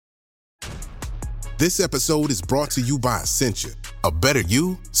This episode is brought to you by Essentia. A better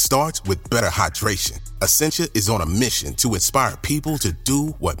you starts with better hydration. Essentia is on a mission to inspire people to do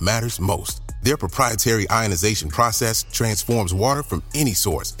what matters most. Their proprietary ionization process transforms water from any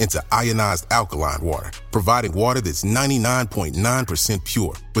source into ionized alkaline water, providing water that's 99.9%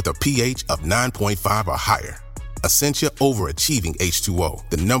 pure with a pH of 9.5 or higher. Essentia overachieving H2O,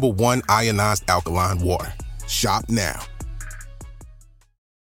 the #1 ionized alkaline water. Shop now.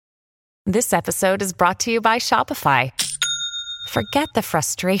 This episode is brought to you by Shopify. Forget the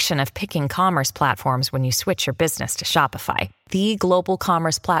frustration of picking commerce platforms when you switch your business to Shopify, the global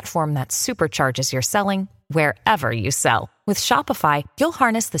commerce platform that supercharges your selling wherever you sell. With Shopify, you'll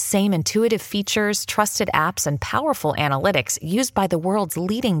harness the same intuitive features, trusted apps, and powerful analytics used by the world's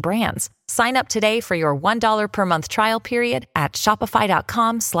leading brands. Sign up today for your $1 per month trial period at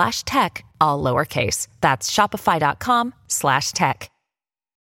shopify.com/tech, all lowercase. That's shopify.com/tech.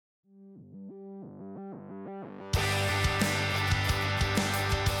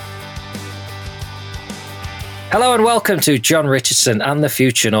 Hello and welcome to John Richardson and the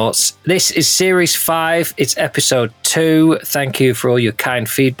Futurenauts. This is Series 5, it's Episode 2. Thank you for all your kind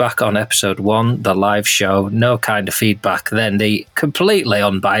feedback on Episode 1, the live show. No kinder feedback than the completely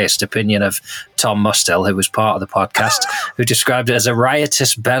unbiased opinion of Tom Mustill, who was part of the podcast, who described it as a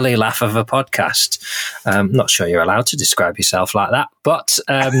riotous belly laugh of a podcast. Not sure you're allowed to describe yourself like that, but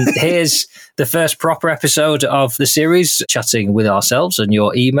here's the first proper episode of the series, chatting with ourselves and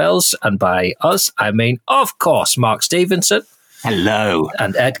your emails. And by us, I mean, of course, Mark Stevenson. Hello.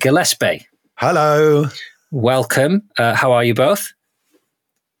 And Ed Gillespie. Hello. Welcome. How are you both?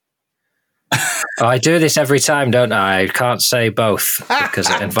 I do this every time, don't I? I can't say both because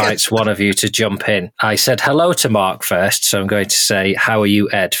it invites one of you to jump in. I said hello to Mark first, so I'm going to say, how are you,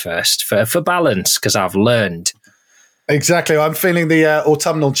 Ed, first, for balance, because I've learned. Exactly. I'm feeling the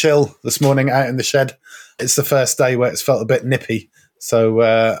autumnal chill this morning out in the shed. It's the first day where it's felt a bit nippy. So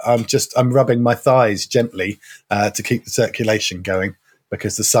I'm rubbing my thighs gently to keep the circulation going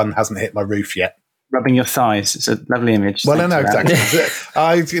because the sun hasn't hit my roof yet. Rubbing your thighs. It's a lovely image. Well, no, exactly.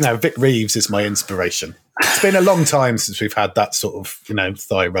 Vic Reeves is my inspiration. It's been a long time since we've had that sort of,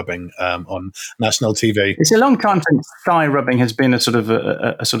 thigh rubbing on national TV. It's a long time since thigh rubbing has been a sort of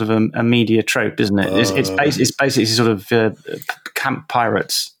a media trope, isn't it? It's basically sort of camp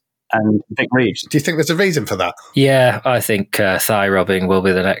pirates and Vic Reeves. Do you think there's a reason for that? Yeah, I think thigh rubbing will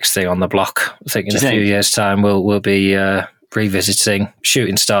be the next thing on the block. I think in a few years' time we'll be revisiting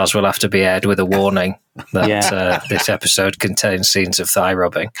Shooting Stars. Will have to be aired with a warning that this episode contains scenes of thigh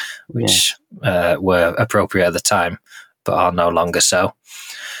rubbing, which were appropriate at the time, but are no longer so.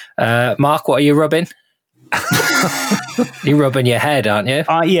 Mark, what are you rubbing? You're rubbing your head, aren't you?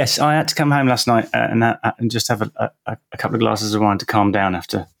 Yes, I had to come home last night and just have a couple of glasses of wine to calm down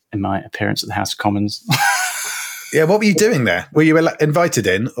after my appearance at the House of Commons. Yeah, what were you doing there? Were you invited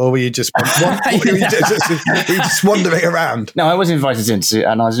in, or were you just wandering around? No, I was invited in,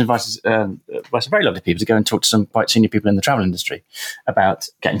 and I was invited by some very lovely people to go and talk to some quite senior people in the travel industry about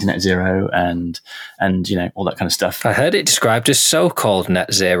getting to net zero and all that kind of stuff. I heard it described as so-called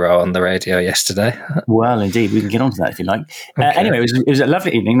net zero on the radio yesterday. Well, indeed, we can get onto that if you like. Okay. Anyway, it was a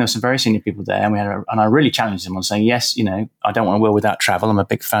lovely evening. There were some very senior people there, and I really challenged them on saying, yes, I don't want a world without travel. I'm a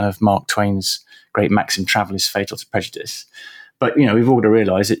big fan of Mark Twain's great maxim, travel is fatal to prejudice. But, we've all got to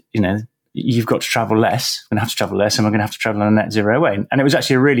realise that, you've got to travel less, we're going to have to travel less, and we're going to have to travel in a net zero way. And it was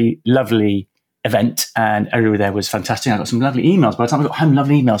actually a really lovely event, and everybody there was fantastic. I got some lovely emails. By the time I got home,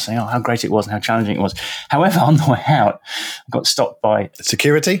 lovely emails saying, how great it was and how challenging it was. However, on the way out, I got stopped by...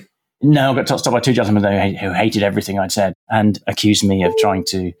 Security? No, I got stopped by two gentlemen who hated everything I'd said and accused me of trying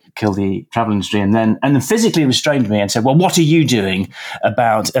to kill the travel industry, and then physically restrained me and said, well, what are you doing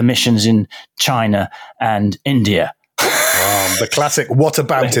about emissions in China and India? The classic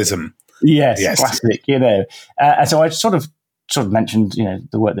whataboutism. Yes, classic, And so I sort of mentioned,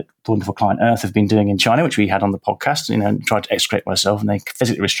 the work that the wonderful client Earth have been doing in China, which we had on the podcast, and tried to extricate myself, and they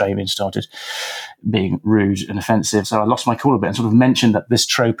physically restrained me and started being rude and offensive. So I lost my cool a bit and sort of mentioned that this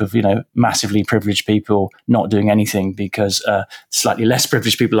trope of, massively privileged people not doing anything because slightly less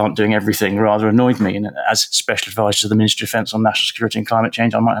privileged people aren't doing everything rather annoyed me. And as Special Advisor to the Ministry of Defence on National Security and Climate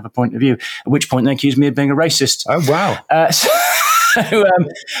Change, I might have a point of view, at which point they accused me of being a racist. Oh, wow. So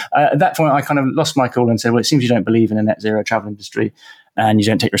at that point, I kind of lost my cool and said, well, it seems you don't believe in a net zero travel industry and you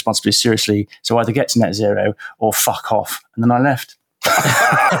don't take responsibility seriously. So either get to net zero or fuck off. And then I left.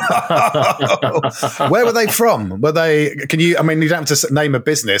 Where were they from? You don't have to name a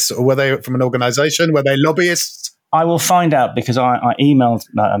business, or were they from an organisation? Were they lobbyists? I will find out, because I emailed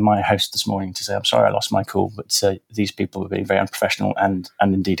my host this morning to say, I'm sorry I lost my call, but these people were being very unprofessional and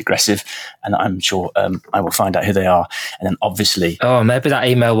indeed aggressive, and I'm sure I will find out who they are. And then obviously... Oh, maybe that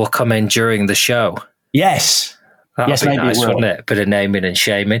email will come in during the show. Yes. That would be nice, wouldn't it? Bit of naming and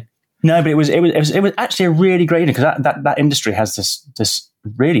shaming. No, but it was actually a really great, because that industry has this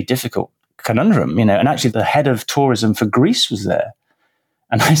really difficult conundrum, and actually the head of tourism for Greece was there.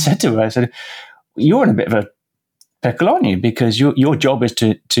 And I said to her, you're in a bit of a pickle, aren't you? Because your job is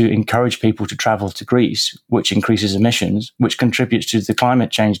to encourage people to travel to Greece, which increases emissions, which contributes to the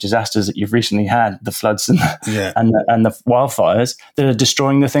climate change disasters that you've recently had, the floods and the wildfires that are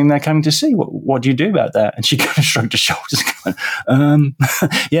destroying the thing they're coming to see. What do you do about that? And she kind of shrugged her shoulders, going,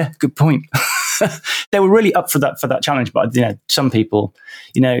 yeah, good point. They were really up for that challenge, but some people,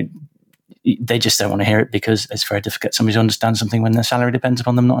 they just don't want to hear it, because it's very difficult for somebody to understand something when their salary depends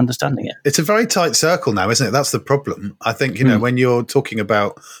upon them not understanding it. It's a very tight circle now, isn't it? That's the problem. I think, when you're talking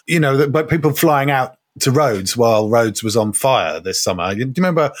about, but people flying out to Rhodes while Rhodes was on fire this summer. Do you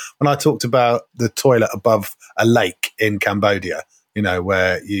remember when I talked about the toilet above a lake in Cambodia,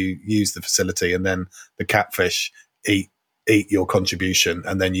 where you use the facility and then the catfish eat your contribution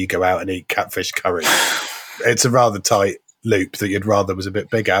and then you go out and eat catfish curry? It's a rather tight loop that you'd rather was a bit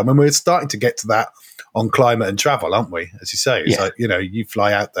bigger. I mean, we're starting to get to that on climate and travel, aren't we? As you say, it's like, you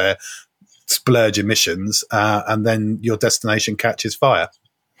fly out there, splurge emissions, and then your destination catches fire.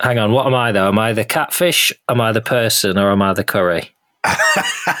 Hang on, what am I though? Am I the catfish? Am I the person? Or am I the curry? Are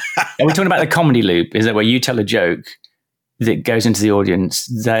we talking about the comedy loop? Is that where you tell a joke that goes into the audience,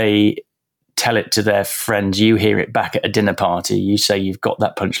 they tell it to their friends, you hear it back at a dinner party, you say you've got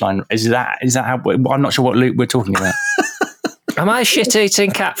that punchline? Is that how? I'm not sure what loop we're talking about. Am I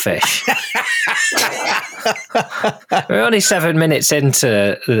shit-eating catfish? We're only 7 minutes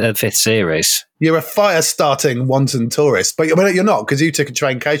into the 5th series. You're a fire-starting wanton tourist, but you're not, because you took a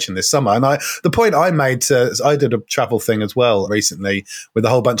traincation this summer. And the point I made, I did a travel thing as well recently with a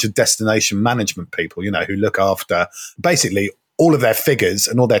whole bunch of destination management people, who look after basically all of their figures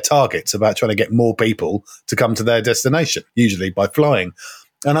and all their targets about trying to get more people to come to their destination, usually by flying.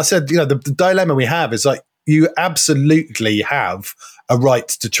 And I said, the dilemma we have is like, you absolutely have a right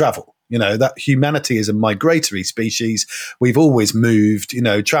to travel. That humanity is a migratory species. We've always moved.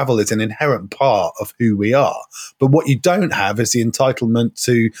 Travel is an inherent part of who we are. But what you don't have is the entitlement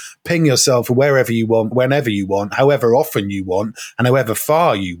to ping yourself wherever you want, whenever you want, however often you want, and however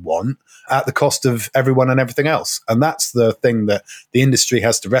far you want, at the cost of everyone and everything else. And that's the thing that the industry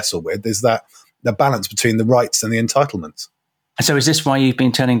has to wrestle with, is that the balance between the rights and the entitlements. So is this why you've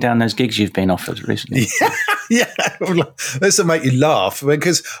been turning down those gigs you've been offered recently? Yeah. This will make you laugh,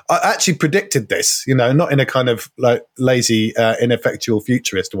 because I actually predicted this, not in a kind of like lazy, ineffectual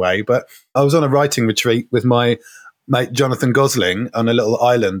futurist way, but I was on a writing retreat with my mate Jonathan Gosling on a little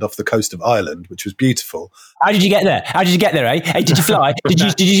island off the coast of Ireland, which was beautiful. How did you get there? Eh? Hey, did you fly? Did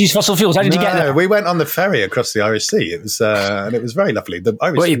you use fossil fuels? How did you get there? We went on the ferry across the Irish Sea. It was and it was very lovely. The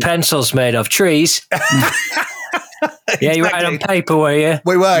Irish what are your pencils made of? Trees? Yeah, you writing on paper, were you?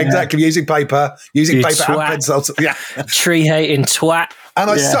 We were, exactly, using paper and pencils. Yeah. Tree-hating twat. And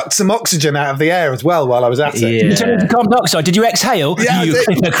I sucked some oxygen out of the air as well while I was at it. Did you turn into carbon dioxide? Did you exhale? Yeah, you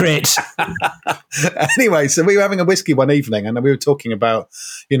hypocrite. Anyway, so we were having a whiskey one evening and we were talking about,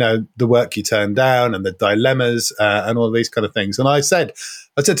 the work you turn down and the dilemmas and all these kind of things. And I said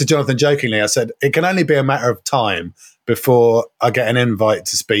to Jonathan jokingly, it can only be a matter of time before I get an invite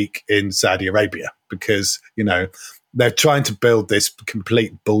to speak in Saudi Arabia, because, they're trying to build this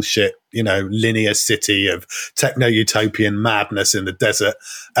complete bullshit, linear city of techno-utopian madness in the desert.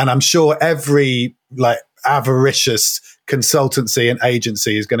 And I'm sure every avaricious consultancy and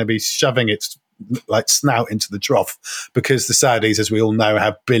agency is going to be shoving its snout into the trough, because the Saudis, as we all know,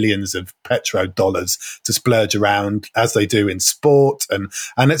 have billions of petrodollars to splurge around, as they do in sport. And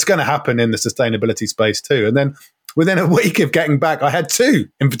it's going to happen in the sustainability space too. And then within a week of getting back, I had 2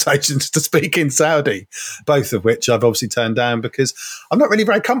 invitations to speak in Saudi, both of which I've obviously turned down because I'm not really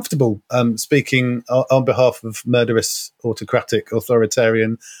very comfortable speaking on behalf of murderous, autocratic,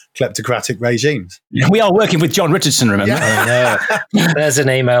 authoritarian, kleptocratic regimes. We are working with John Richardson, remember? Yeah. There's an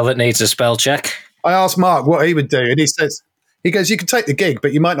email that needs a spell check. I asked Mark what he would do, and he goes, you can take the gig,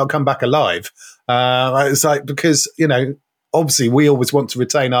 but you might not come back alive. It's like, because, obviously we always want to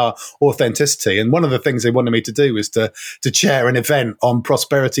retain our authenticity. And one of the things they wanted me to do was to chair an event on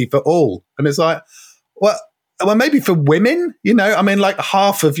prosperity for all. And it's like, well, Well, maybe for women, I mean, like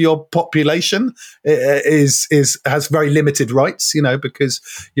half of your population has very limited rights, because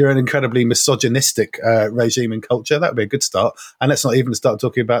you're an incredibly misogynistic regime and culture. That would be a good start. And let's not even start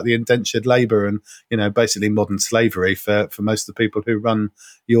talking about the indentured labour and, basically modern slavery for most of the people who run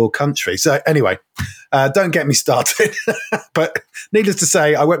your country. So anyway, don't get me started. But needless to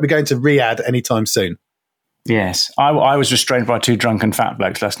say, I won't be going to Riyadh anytime soon. Yes, I was restrained by 2 drunken fat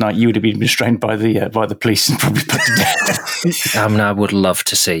blokes last night. You would have been restrained by the police and probably put to death. I would love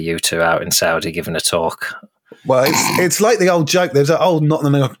to see you two out in Saudi giving a talk. Well, it's like the old joke. There's an old Not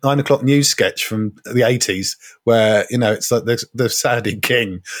the 9 o'clock news sketch from the 80s where, it's like the Saudi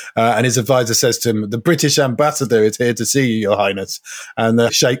king and his advisor says to him, the British ambassador is here to see you, Your Highness. And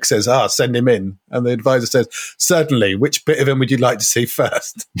the sheikh says, send him in. And the advisor says, certainly, which bit of him would you like to see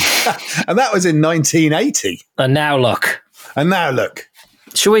first? And that was in 1980. And now look.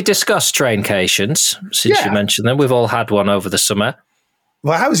 Shall we discuss traincations, since you mentioned them? We've all had one over the summer.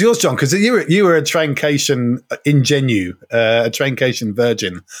 Well, how was yours, John? Because you were a traincation ingenue, a traincation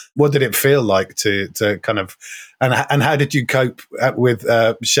virgin. What did it feel like to kind of, and how did you cope with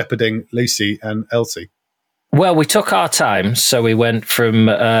shepherding Lucy and Elsie? Well, we took our time, so we went from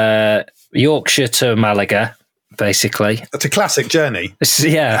Yorkshire to Malaga. Basically, it's a classic journey.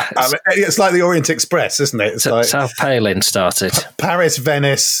 Yeah, it's like the Orient Express, isn't it? That's how Palin started. Paris,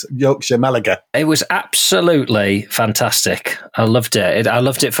 Venice, Yorkshire, Malaga. It was absolutely fantastic. I loved it. I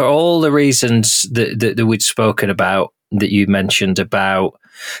loved it for all the reasons that we'd spoken about, that you mentioned about.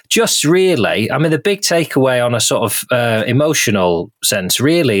 Just really, I mean, the big takeaway on a sort of emotional sense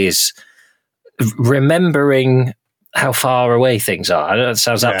really is remembering how far away things are. I know it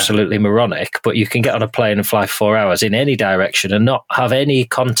sounds absolutely moronic, but you can get on a plane and fly for 4 hours in any direction and not have any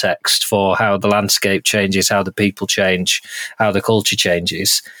context for how the landscape changes, how the people change, how the culture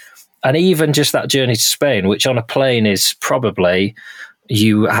changes. And even just that journey to Spain, which on a plane is probably,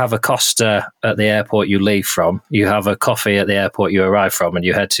 you have a Costa at the airport you leave from, you have a coffee at the airport you arrive from, and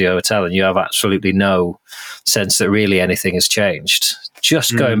you head to your hotel, and you have absolutely no sense that really anything has changed.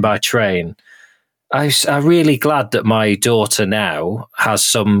 Just going by train. I'm really glad that my daughter now has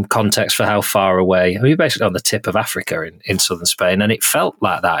some context for how far away. I mean, basically on the tip of Africa in southern Spain, and it felt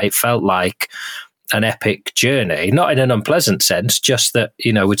like that. It felt like an epic journey, not in an unpleasant sense, just that,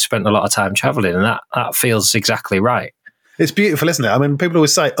 we'd spent a lot of time traveling, and that feels exactly right. It's beautiful, isn't it? I mean, people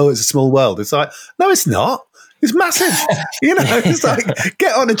always say, it's a small world. It's like, no, it's not. It's massive. It's like,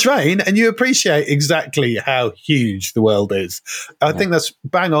 get on a train and you appreciate exactly how huge the world is. I think that's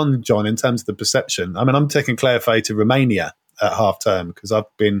bang on, John, in terms of the perception. I mean, I'm taking Claire Faye to Romania at half term because I've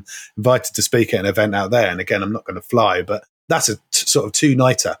been invited to speak at an event out there. And again, I'm not going to fly, but that's a sort of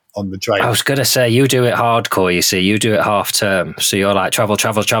 2-nighter on the train. I was going to say, you do it hardcore, you see. You do it half term. So you're like, travel,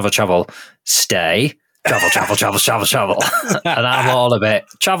 stay. Travel. And I'm all of it.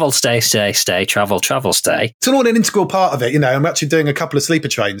 Travel, stay, travel, stay. It's all an integral part of it, I'm actually doing a couple of sleeper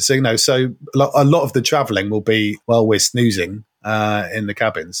trains. So, so a lot of the travelling will be while we're snoozing in the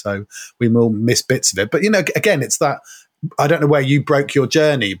cabin. So we will miss bits of it. But, again, it's that, I don't know where you broke your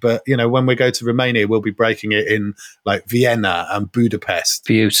journey, but, when we go to Romania, we'll be breaking it in like Vienna and Budapest.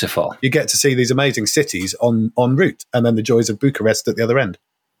 Beautiful. You get to see these amazing cities en route, and then the joys of Bucharest at the other end.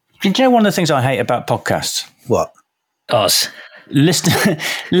 Do you know one of the things I hate about podcasts? What? Us.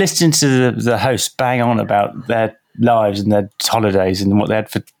 Listening to the host bang on about their lives and their holidays and what they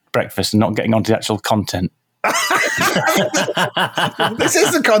had for breakfast and not getting onto the actual content. This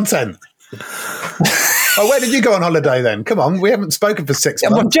is the content. Where did you go on holiday then? Come on, we haven't spoken for 6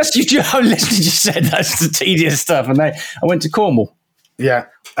 months. Well, I literally just said that's the tedious stuff. And I went to Cornwall. Yeah.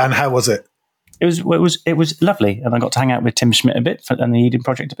 And how was it? It was lovely, and I got to hang out with Tim Schmidt a bit and the Eden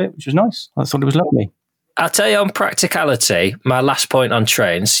Project a bit, which was nice. I thought it was lovely. I'll tell you on practicality, my last point on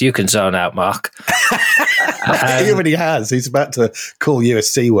trains, you can zone out, Mark. He already has. He's about to call you a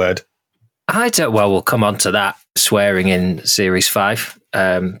C word. We'll come on to that. Swearing in Series 5.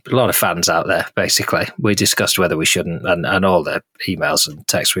 A lot of fans out there, basically. We discussed whether we shouldn't, and all the emails and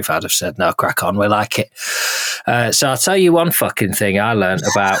texts we've had have said, no, crack on, we like it. So I'll tell you one fucking thing I learned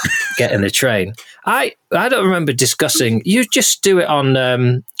about getting the train. I don't remember discussing, you just do it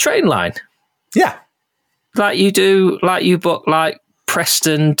on Trainline. Yeah. Like you book like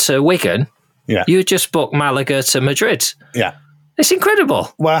Preston to Wigan. Yeah. You just book Malaga to Madrid. Yeah. It's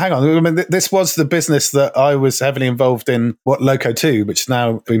incredible. Well, hang on. I mean, this was the business that I was heavily involved in, Loco 2, which has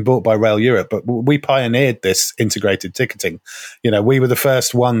now been bought by Rail Europe. But we pioneered this integrated ticketing. We were the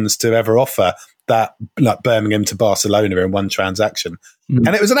first ones to ever offer that like Birmingham to Barcelona in one transaction. And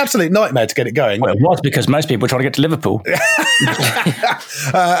it was an absolute nightmare to get it going. Well, it was, because most people were trying to get to Liverpool.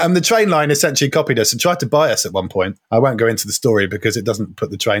 And the train line essentially copied us and tried to buy us at one point. I won't go into the story because it doesn't put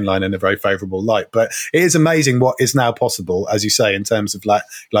the train line in a very favourable light. But it is amazing what is now possible, as you say, in terms of like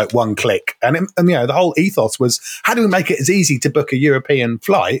one click. And the whole ethos was, how do we make it as easy to book a European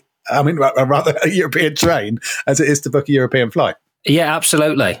flight? I mean, rather a European train as it is to book a European flight. Yeah,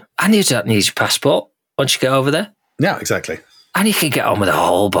 absolutely. And you don't need your passport once you get over there. Yeah, exactly. And you can get on with a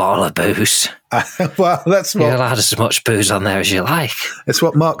whole bottle of booze. Well, that's what... You're allowed as much booze on there as you like. It's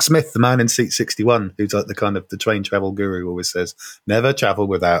what Mark Smith, the man in seat 61, who's like the train travel guru, always says, never travel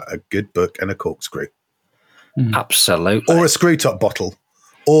without a good book and a corkscrew. Absolutely. Or a screw top bottle.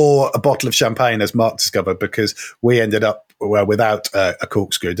 Or a bottle of champagne, as Mark discovered, because we ended up without a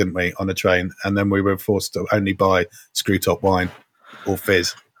corkscrew, didn't we, on a train? And then we were forced to only buy screw top wine or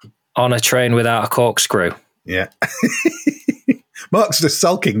fizz. On a train without a corkscrew. Yeah. Mark's just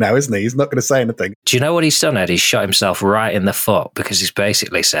sulking now, isn't he? He's not going to say anything. Do you know what he's done, Ed? He's shot himself right in the foot because he's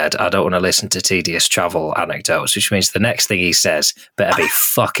basically said, I don't want to listen to tedious travel anecdotes, which means the next thing he says better be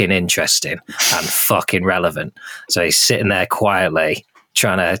fucking interesting and fucking relevant. So he's sitting there quietly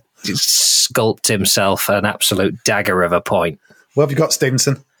trying to sculpt himself an absolute dagger of a point. What have you got,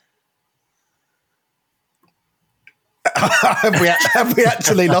 Stevenson? have we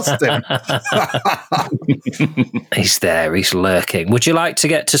actually lost him? He's there. He's lurking. Would you like to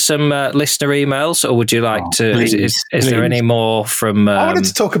get to some listener emails, or would you like to? Please, is there any more from? I wanted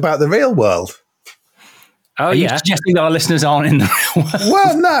to talk about the real world. Oh, Are you suggesting that our listeners aren't in the real world?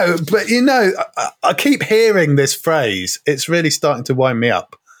 Well, no, but I keep hearing this phrase. It's really starting to wind me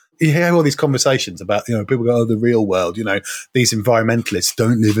up. You hear all these conversations about, people go, the real world, these environmentalists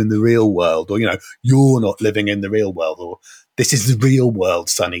don't live in the real world, or, you're not living in the real world, or this is the real world,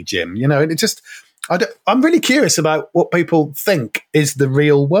 Sonny Jim, and it just, I'm really curious about what people think is the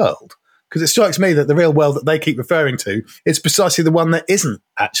real world. Because it strikes me that the real world that they keep referring to is precisely the one that isn't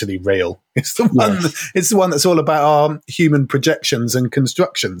actually real. It's the one. It's the one that's all about our human projections and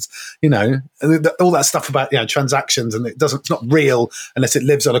constructions. All that stuff about transactions, and it's not real unless it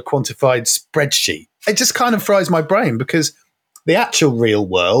lives on a quantified spreadsheet. It just kind of fries my brain, because the actual real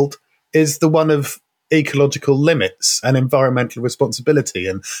world is the one of ecological limits and environmental responsibility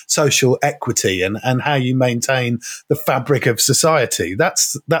and social equity and how you maintain the fabric of society.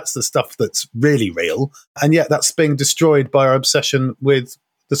 That's the stuff that's really real. And yet that's being destroyed by our obsession with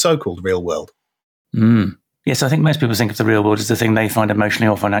the so-called real world. Yes, I think most people think of the real world as the thing they find emotionally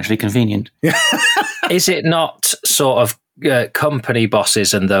or financially convenient. Is it not sort of company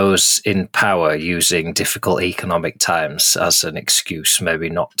bosses and those in power using difficult economic times as an excuse maybe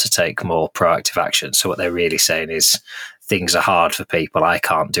not to take more proactive action? So what they're really saying is, things are hard for people. I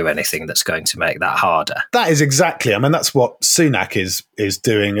can't do anything that's going to make that harder. That is exactly. I mean, that's what Sunak is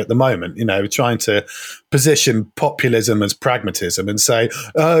doing at the moment. Trying to position populism as pragmatism and say,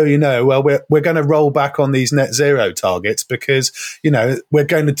 we're going to roll back on these net zero targets because we're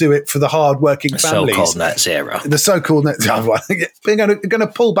going to do it for the hardworking families. So-called net zero. The so-called net zero. We're going to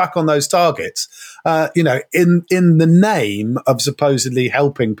pull back on those targets. In the name of supposedly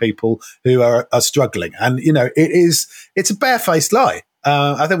helping people who are struggling, and it's a barefaced lie.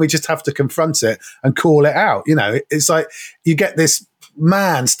 I think we just have to confront it and call it out. It's like you get this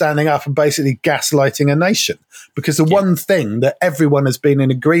man standing up and basically gaslighting a nation, because the one thing that everyone has been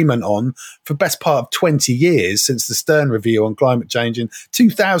in agreement on for best part of 20 years since the Stern Review on climate change in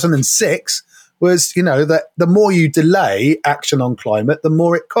 2006 was, that the more you delay action on climate, the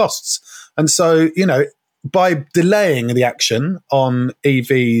more it costs. And so, by delaying the action on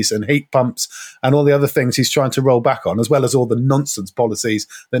EVs and heat pumps and all the other things he's trying to roll back on, as well as all the nonsense policies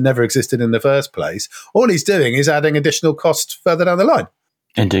that never existed in the first place, all he's doing is adding additional cost further down the line.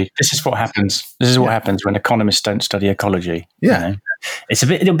 Indeed. This is what happens. This is what happens when economists don't study ecology. Yeah.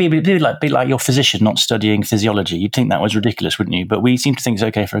 It'll be a bit like your physician not studying physiology. You'd think that was ridiculous, wouldn't you? But we seem to think it's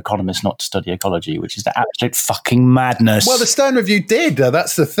okay for economists not to study ecology, which is the absolute fucking madness. Well, the Stern Review did.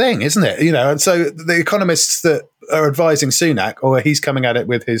 That's the thing, isn't it? And so the economists that are advising Sunak, or he's coming at it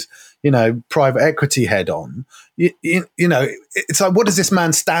with his, private equity head on, it's like, what does this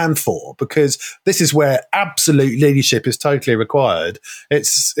man stand for? Because this is where absolute leadership is totally required.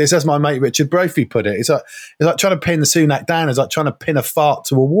 It's as my mate Richard Brophy put it, it's like trying to pin the Sunak down is like trying to pin a fart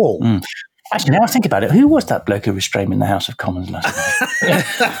to a wall. Actually, now I think about it, who was that bloke who was streaming the House of Commons last night?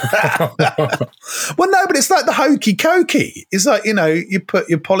 Well, no, but it's like the hokey cokey. It's like, you put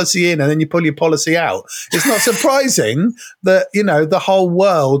your policy in and then you pull your policy out. It's not surprising that, the whole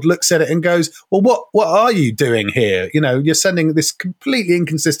world looks at it and goes, well, what are you doing here? You're sending this completely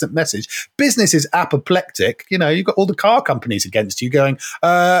inconsistent message. Business is apoplectic. You've got all the car companies against you going,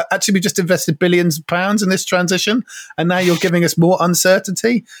 actually, we just invested billions of pounds in this transition and now you're giving us more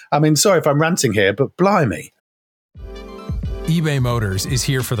uncertainty. I mean, sorry if I'm ranting here, but blimey. eBay Motors is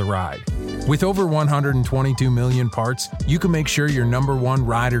here for the ride. With over 122 million parts, you can make sure your number one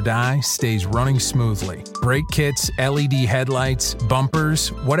ride or die stays running smoothly. Brake kits, LED headlights, bumpers,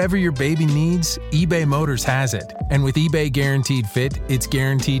 whatever your baby needs, eBay Motors has it. And with eBay Guaranteed Fit, it's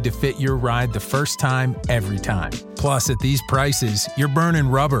guaranteed to fit your ride the first time, every time. Plus, at these prices, you're burning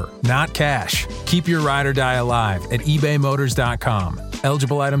rubber, not cash. Keep your ride or die alive at ebaymotors.com.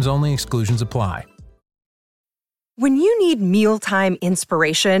 Eligible items only. Exclusions apply. When you need mealtime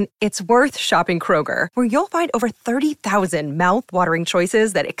inspiration, it's worth shopping Kroger, where you'll find over 30,000 mouth-watering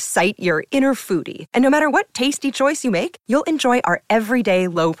choices that excite your inner foodie. And no matter what tasty choice you make, you'll enjoy our everyday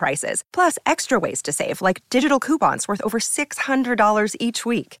low prices, plus extra ways to save, like digital coupons worth over $600 each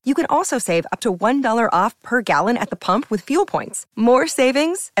week. You can also save up to $1 off per gallon at the pump with fuel points. More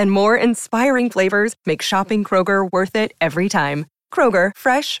savings and more inspiring flavors make shopping Kroger worth it every time. Kroger,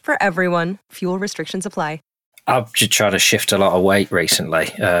 fresh for everyone. Fuel restrictions apply. I've just tried to shift a lot of weight recently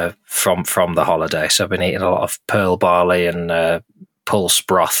from the holiday. So I've been eating a lot of pearl barley and pulse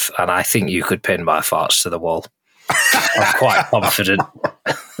broth, and I think you could pin my farts to the wall. I'm quite confident.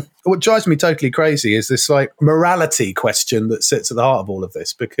 What drives me totally crazy is this morality question that sits at the heart of all of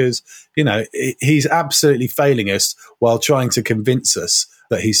this, because, he's absolutely failing us while trying to convince us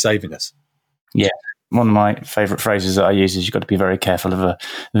that he's saving us. Yeah. One of my favourite phrases that I use is you've got to be very careful of a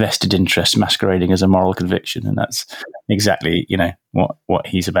vested interest masquerading as a moral conviction. And that's exactly, what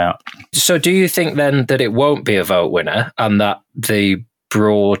he's about. So do you think then that it won't be a vote winner and that the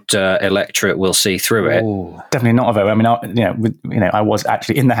broad electorate will see through it? Ooh, definitely not a vote. I mean, I was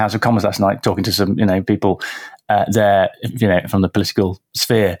actually in the House of Commons last night talking to some, people there, from the political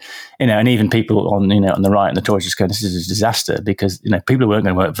sphere, and even people on the right and the Tories just going, this is a disaster, because, people who weren't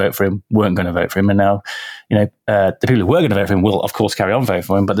going to vote for him weren't going to vote for him. And now, the people who were going to vote for him will, of course, carry on voting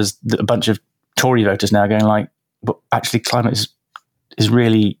for him. But there's a bunch of Tory voters now going but actually climate is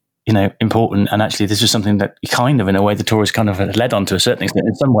really, important. And actually, this is something that kind of, in a way, the Tories kind of led on to a certain extent,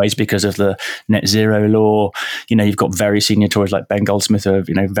 in some ways, because of the net zero law. You've got very senior Tories like Ben Goldsmith who are,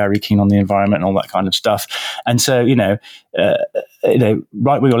 very keen on the environment and all that kind of stuff. And so,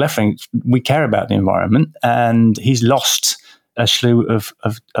 right wing or left wing, we care about the environment. And he's lost a slew of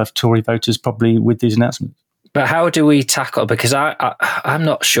Tory voters probably with these announcements. But how do we tackle? Because I'm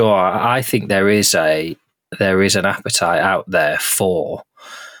not sure. I think there is an appetite out there for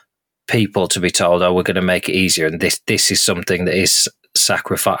people to be told, we're going to make it easier, and this is something that is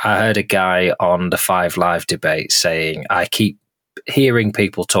sacrifice. I heard a guy on the 5 Live debate saying, I keep hearing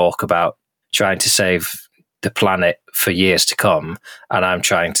people talk about trying to save the planet for years to come, and I'm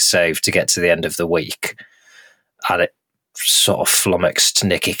trying to save to get to the end of the week. And it sort of flummoxed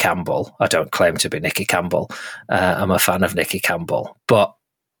Nicky Campbell. I don't claim to be Nicky Campbell. I'm a fan of Nicky Campbell. But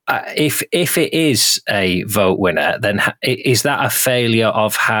if it is a vote winner, then is that a failure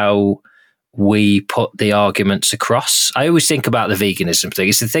of how we put the arguments across? I always think about the veganism thing.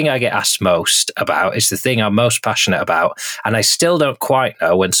 It's the thing I get asked most about. It's the thing I'm most passionate about. And I still don't quite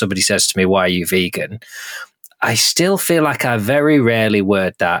know, when somebody says to me, why are you vegan? I still feel like I very rarely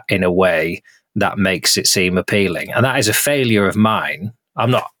word that in a way that makes it seem appealing. And that is a failure of mine.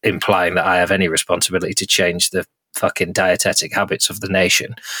 I'm not implying that I have any responsibility to change the fucking dietetic habits of the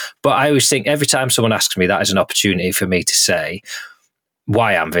nation. But I always think every time someone asks me, that is an opportunity for me to say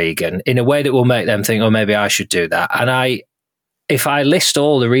why I'm vegan in a way that will make them think, maybe I should do that. And if I list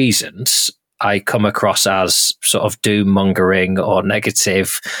all the reasons, I come across as sort of doom mongering or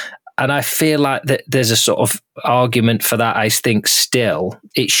negative. And I feel like that there's a sort of argument for that. I think still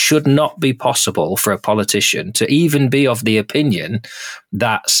it should not be possible for a politician to even be of the opinion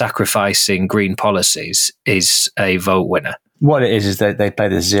that sacrificing green policies is a vote winner. What it is that they play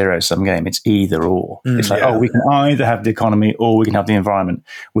the zero-sum game. It's either or. It's like, we can either have the economy or we can have the environment,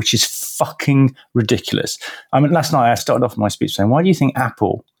 which is fucking ridiculous. I mean, last night I started off my speech saying, why do you think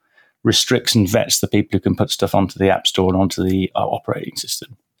Apple restricts and vets the people who can put stuff onto the App Store and onto the operating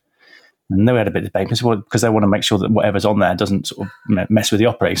system? And then we had a bit of debate because they want to make sure that whatever's on there doesn't sort of mess with the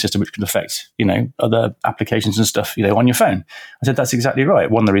operating system, which could affect, other applications and stuff, on your phone. I said, that's exactly right.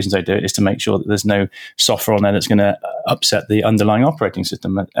 One of the reasons they do it is to make sure that there's no software on there that's going to upset the underlying operating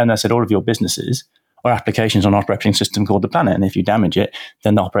system. And I said, all of your businesses or applications on an operating system called the planet. And if you damage it,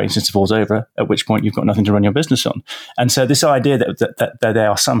 then the operating system falls over, at which point you've got nothing to run your business on. And so this idea that they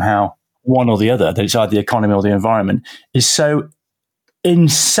are somehow one or the other, that it's either the economy or the environment, is so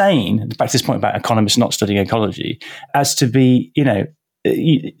insane, back to this point about economists not studying ecology, as to be,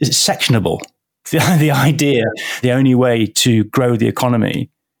 sectionable. The idea, the only way to grow the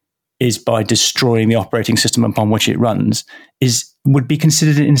economy is by destroying the operating system upon which it runs, would be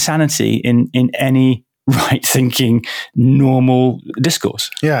considered insanity in any right-thinking, normal discourse.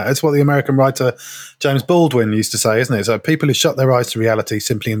 Yeah, it's what the American writer James Baldwin used to say, isn't it? So people who shut their eyes to reality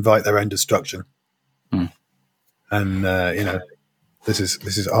simply invite their own destruction. And, this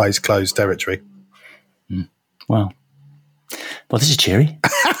is eyes closed territory. Well, this is cheery.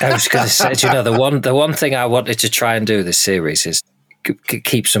 I was going to say, the one thing I wanted to try and do this series is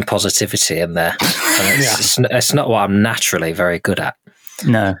keep some positivity in there. And it's not what I'm naturally very good at.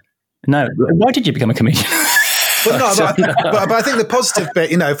 No. Why did you become a comedian? But I think the positive bit,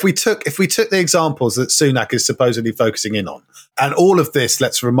 if we took the examples that Sunak is supposedly focusing in on, and all of this,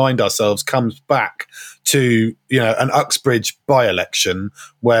 let's remind ourselves, comes back to an Uxbridge by-election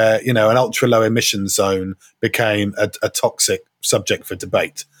where an ultra low emission zone became a toxic subject for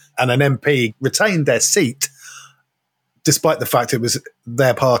debate, and an MP retained their seat despite the fact it was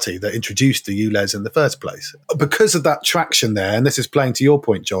their party that introduced the ULEZ in the first place. Because of that traction there, and this is playing to your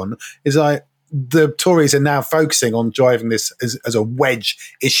point, John, is the Tories are now focusing on driving this as a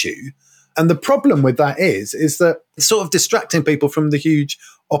wedge issue. And the problem with that is that it's sort of distracting people from the huge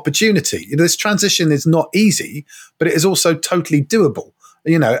opportunity. This transition is not easy, but it is also totally doable.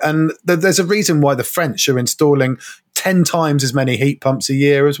 And there's a reason why the French are installing 10 times as many heat pumps a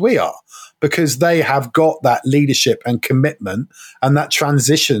year as we are, because they have got that leadership and commitment and that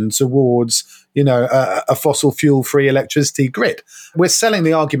transition towards, a fossil fuel-free electricity grid. We're selling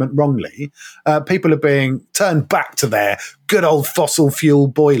the argument wrongly. People are being turned back to their good old fossil fuel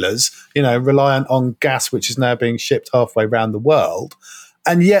boilers, reliant on gas, which is now being shipped halfway around the world.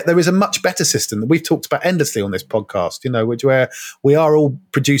 And yet there is a much better system that we've talked about endlessly on this podcast, where we are all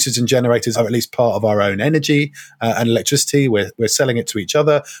producers and generators of at least part of our own energy and electricity. We're selling it to each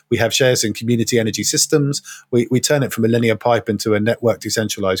other. We have shares in community energy systems. We turn it from a linear pipe into a network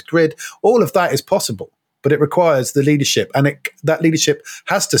decentralized grid. All of that is possible, but it requires the leadership. And that leadership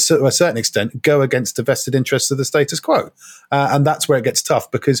has to a certain extent go against the vested interests of the status quo. And that's where it gets tough,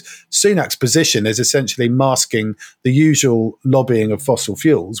 because Sunak's position is essentially masking the usual lobbying of fossil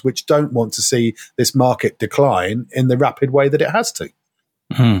fuels, which don't want to see this market decline in the rapid way that it has to.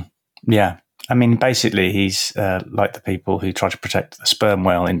 Yeah. I mean, basically, he's like the people who try to protect the sperm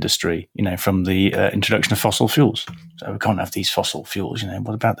whale industry, from the introduction of fossil fuels. So we can't have these fossil fuels,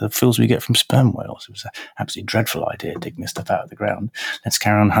 What about the fuels we get from sperm whales? It was an absolutely dreadful idea, digging this stuff out of the ground. Let's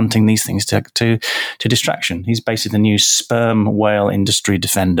carry on hunting these things to distraction. He's basically the new sperm whale industry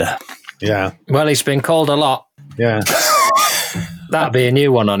defender. Yeah. Well, he's been called a lot. Yeah. That'd be a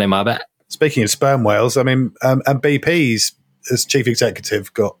new one on him, I bet. Speaking of sperm whales, I mean, and BP's as chief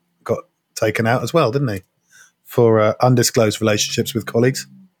executive got taken out as well, didn't he? For undisclosed relationships with colleagues.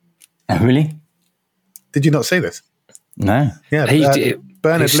 Oh, really? Did you not see this? No. Yeah, he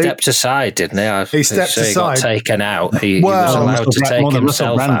stepped aside, didn't he? He stepped aside. He got taken out. He was allowed to take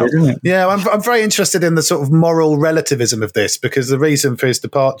himself out. Yeah, I'm very interested in the sort of moral relativism of this, because the reason for his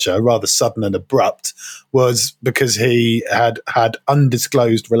departure, rather sudden and abrupt, was because he had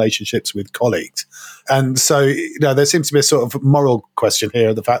undisclosed relationships with colleagues. And so, there seems to be a sort of moral question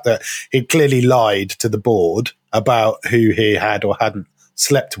here, the fact that he clearly lied to the board about who he had or hadn't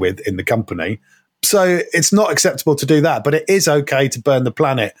slept with in the company. So it's not acceptable to do that, but it is okay to burn the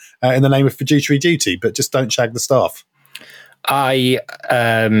planet in the name of fiduciary duty, but just don't shag the staff. I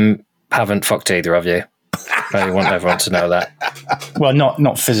haven't fucked either of you. I want everyone to know that. Well,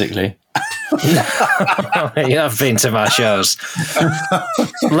 not physically. You have been to my shows.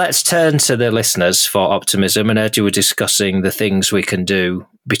 Let's turn to the listeners for optimism. And as you were discussing the things we can do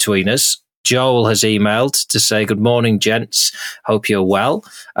between us, Joel has emailed to say, good morning, gents. Hope you're well.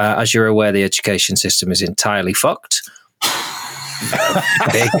 As you're aware, the education system is entirely fucked.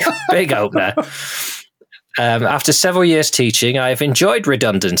 Big hope there. After several years teaching, I have enjoyed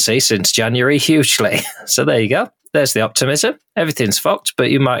redundancy since January hugely. So there you go. There's the optimism. Everything's fucked, but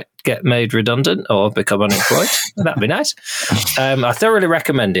you might get made redundant or become unemployed. That'd be nice. I thoroughly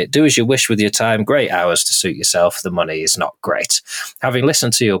recommend it. Do as you wish with your time. Great hours to suit yourself. The money is not great. Having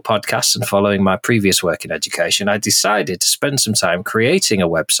listened to your podcast and following my previous work in education, I decided to spend some time creating a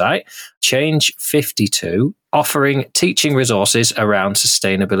website, Change 52, offering teaching resources around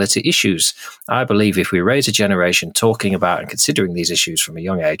sustainability issues. I believe if we raise a generation talking about and considering these issues from a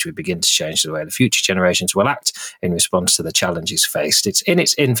young age, we begin to change the way the future generations will act in response to the challenges faced. It's in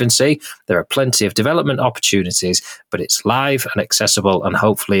its infancy. There are plenty of development opportunities, but it's live and accessible and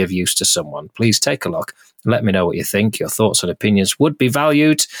hopefully of use to someone. Please take a look. Let me know what you think. Your thoughts and opinions would be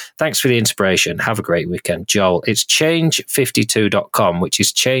valued. Thanks for the inspiration. Have a great weekend, Joel. It's change52.com, which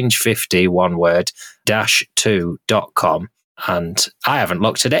is change50, one word, -2.com. And I haven't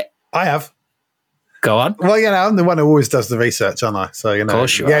looked at it. I have. Go on. Well, I'm the one who always does the research, aren't I? So, Of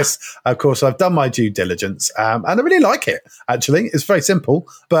course you are. Yes, of course, I've done my due diligence. And I really like it, actually. It's very simple,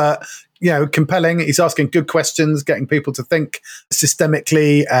 but compelling. He's asking good questions, getting people to think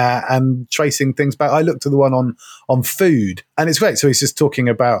systemically and tracing things back. I looked at the one on food, and it's great. So he's just talking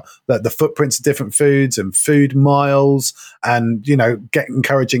about the footprints of different foods and food miles, and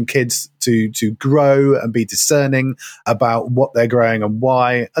encouraging kids to grow and be discerning about what they're growing and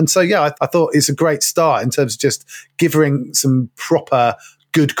why. And so, I thought it's a great start in terms of just giving some proper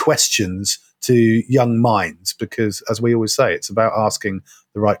good questions to young minds, because, as we always say, it's about asking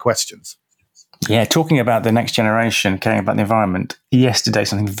the right questions. Yeah, talking about the next generation, caring about the environment, yesterday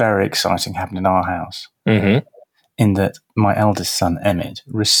something very exciting happened in our house. Mm-hmm. In that my eldest son, Emmett,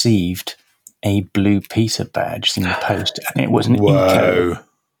 received a Blue Peter badge in the post. And it was an eco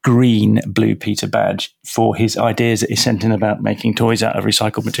green Blue Peter badge for his ideas that he sent in about making toys out of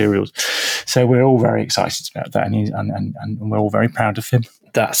recycled materials. So we're all very excited about that, and we're all very proud of him.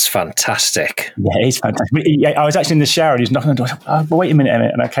 That's fantastic. Yeah, it is fantastic. I was actually in the shower and he was knocking on the door. Oh, wait a minute,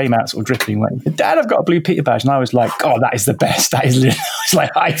 Emmett. And I came out sort of dripping, went, Dad, I've got a Blue Peter badge. And I was like, oh, that is the best. That is it's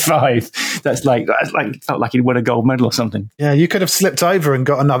like high five. That's like felt like he'd won a gold medal or something. Yeah, you could have slipped over and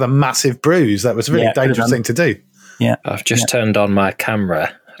got another massive bruise. That was a really dangerous thing to do. Yeah. I've just turned on my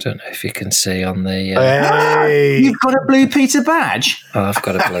camera. I don't know if you can see on the... Hey. You've got a Blue Peter badge? Oh, I've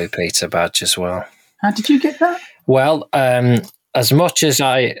got a Blue Peter badge as well. How did you get that? Well, as much as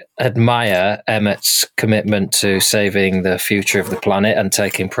I admire Emmett's commitment to saving the future of the planet and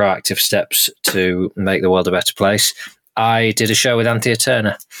taking proactive steps to make the world a better place, I did a show with Anthea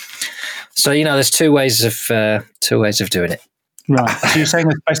Turner. So, there's two ways of doing it. Right. So you're saying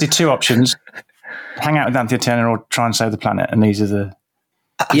there's basically two options: hang out with Anthea Turner or try and save the planet. And these are the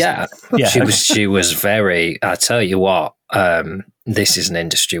She was very. I tell you what. This is an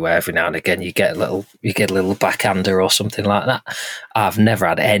industry where every now and again you get a little backhander or something like that. I've never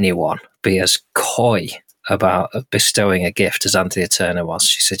had anyone be as coy about bestowing a gift as Anthea Turner was.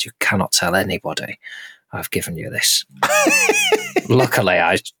 She said, "You cannot tell anybody I've given you this." Luckily,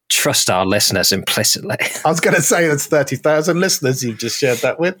 I trust our listeners implicitly. I was going to say that's 30,000 listeners you've just shared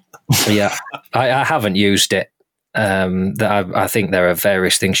that with. Yeah, I haven't used it. I think there are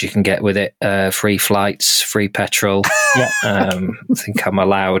various things you can get with it. Free flights, free petrol. Yeah. I think I'm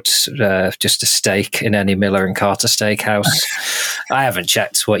allowed just a steak in any Miller and Carter steakhouse. I haven't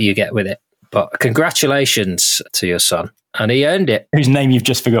checked what you get with it, but congratulations to your son. And he earned it. Whose name you've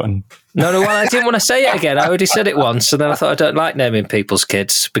just forgotten. No, well, I didn't want to say it again. I already said it once, and then I thought I don't like naming people's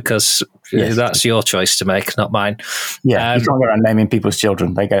kids because that's your choice to make, not mine. Yeah, you can't go around naming people's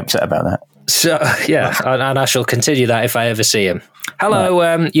children. They get upset about that. So, yeah, and I shall continue that if I ever see him.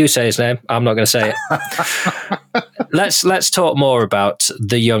 Hello, you say his name. I'm not going to say it. Let's talk more about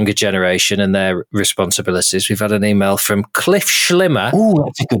the younger generation and their responsibilities. We've had an email from Cliff Schlimmer. Oh,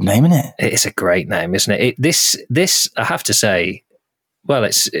 that's a good name, isn't it? It is a great name, isn't it? This I have to say, well,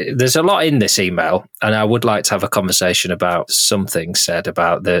 there's a lot in this email, and I would like to have a conversation about something said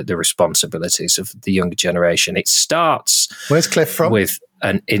about the responsibilities of the younger generation. It starts... Where's Cliff from? ...with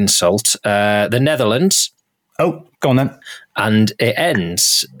an insult. The Netherlands. Oh, go on then. And it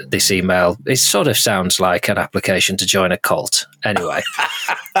ends, this email, it sort of sounds like an application to join a cult. Anyway,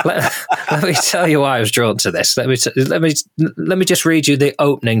 let me tell you why I was drawn to this. Let me just read you the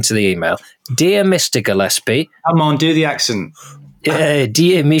opening to the email. Dear Mr. Gillespie. Come on, do the accent. Dear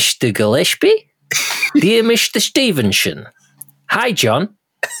Mr. Gillespie. Dear Mr. Stevenson. Hi, John.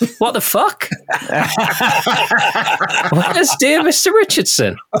 What the fuck? Where's Dear Mr.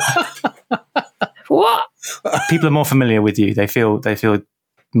 Richardson? What? People are more familiar with you. They feel. They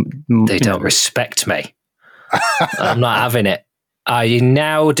don't respect me. I'm not having it. I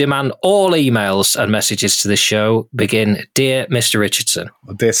now demand all emails and messages to the show begin, Dear Mr. Richardson.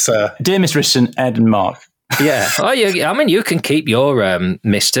 Dear Sir. Dear Mr. Richardson, Ed and Mark. Yeah. Oh, you can keep your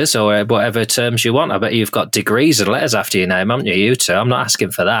misters or whatever terms you want. I bet you've got degrees and letters after your name, haven't you? You two. I'm not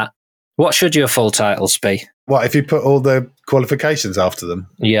asking for that. What should your full titles be? What, if you put all the qualifications after them?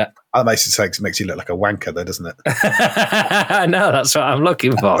 Yeah. That makes you look like a wanker, though, doesn't it? No, that's what I'm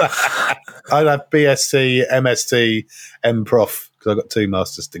looking for. I'd have BSc, MSc, MProf, because I've got 2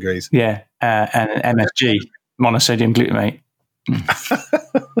 master's degrees. Yeah, and MSG, monosodium glutamate.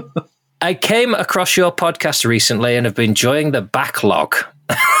 I came across your podcast recently and have been enjoying the backlog.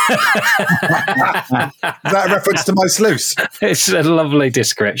 Is that a reference to my sluice? It's a lovely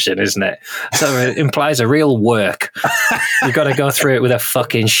description, isn't it? So it implies a real work. You've got to go through it with a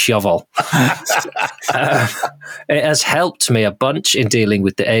fucking shovel. It has helped me a bunch in dealing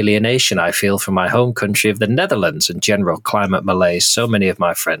with the alienation I feel from my home country of the Netherlands and general climate malaise so many of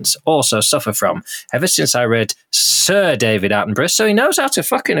my friends also suffer from. Ever since I read Sir David Attenborough, so he knows how to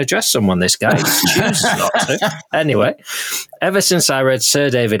fucking address someone, this guy. He just chooses not to. Anyway, ever since I read Sir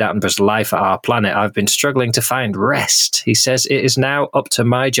David Attenborough's Life at Our Planet, I've been struggling to find rest. He says it is now up to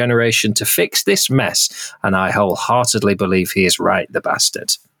my generation to fix this mess, and I wholeheartedly believe he is right, the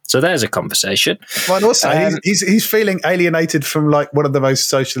bastard. So there's a conversation. Well, and also, he's feeling alienated from like one of the most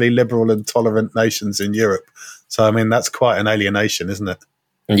socially liberal and tolerant nations in Europe. So, I mean, that's quite an alienation, isn't it?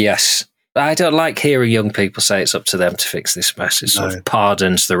 Yes. I don't like hearing young people say it's up to them to fix this mess. It sort of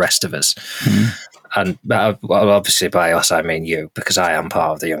pardons the rest of us. Mm-hmm. And well, obviously by us, I mean you, because I am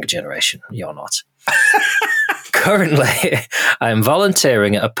part of the younger generation. You're not. Currently, I am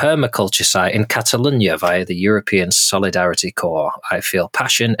volunteering at a permaculture site in Catalonia via the European Solidarity Corps. I feel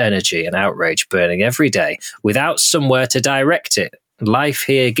passion, energy, and outrage burning every day without somewhere to direct it. Life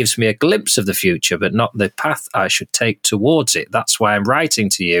here gives me a glimpse of the future, but not the path I should take towards it. That's why I'm writing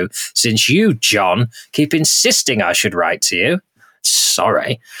to you, since you, John, keep insisting I should write to you.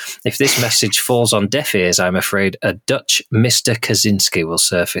 Sorry. If this message falls on deaf ears, I'm afraid a Dutch Mr. Kaczynski will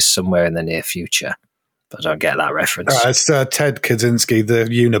surface somewhere in the near future. But I don't get that reference. It's Ted Kaczynski, the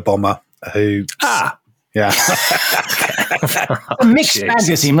Unabomber, who... Yeah. A mixed bag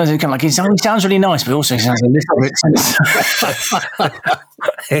of him. Like, he sounds really nice, but also he sounds a little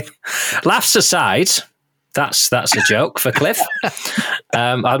bit... Laughs aside... That's a joke for Cliff.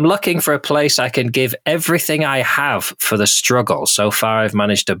 I'm looking for a place I can give everything I have for the struggle. So far, I've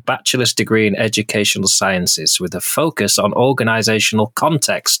managed a bachelor's degree in educational sciences with a focus on organizational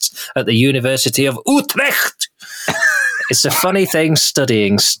contexts at the University of Utrecht. It's a funny thing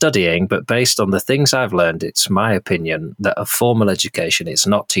studying, but based on the things I've learned, it's my opinion that a formal education is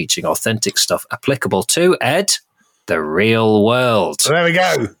not teaching authentic stuff applicable to, Ed, the real world. There we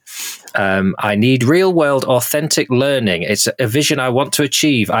go. I need real-world, authentic learning. It's a vision I want to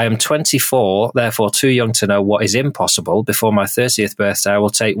achieve. I am 24, therefore too young to know what is impossible. Before my 30th birthday, I will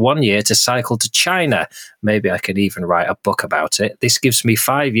take 1 year to cycle to China. Maybe I can even write a book about it. This gives me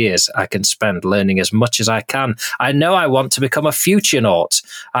 5 years I can spend learning as much as I can. I know I want to become a futurenaut.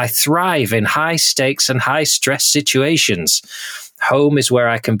 I thrive in high-stakes and high-stress situations. Home is where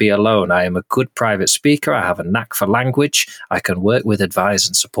I can be alone. I am a good private speaker. I have a knack for language. I can work with, advise,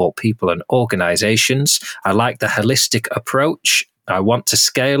 and support people and organizations. I like the holistic approach. I want to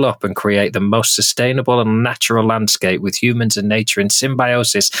scale up and create the most sustainable and natural landscape with humans and nature in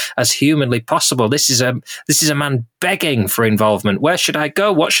symbiosis as humanly possible. This is a man begging for involvement. Where should I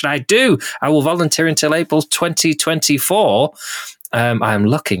go? What should I do? I will volunteer until April 2024. I'm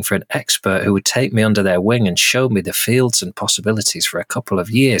looking for an expert who would take me under their wing and show me the fields and possibilities for a couple of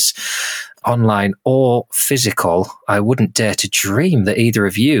years. Online or physical, I wouldn't dare to dream that either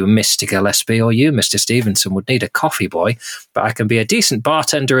of you, Mr. Gillespie, or you, Mr. Stevenson, would need a coffee boy, but I can be a decent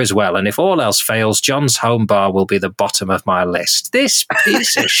bartender as well, and if all else fails, John's home bar will be the bottom of my list. This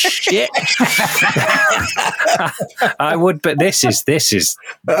piece of shit. I would, but this is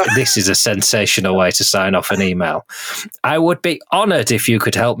a sensational way to sign off an email. I would be honoured if you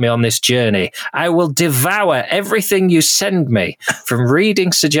could help me on this journey. I will devour everything you send me, from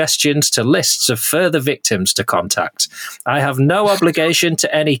reading suggestions to lists of further victims to contact. I have no obligation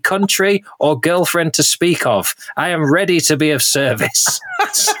to any country or girlfriend to speak of. I am ready to be of service.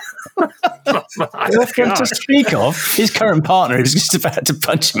 Girlfriend to speak of? His current partner is just about to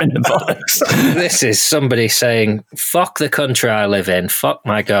punch him in the bollocks. This is somebody saying, fuck the country I live in, fuck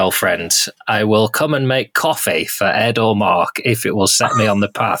my girlfriend. I will come and make coffee for Ed or Mark if it will set me on the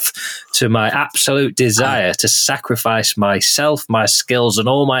path to my absolute desire to sacrifice myself, my skills, and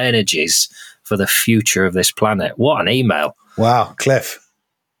all my energies for the future of this planet. What an email. Wow, Cliff.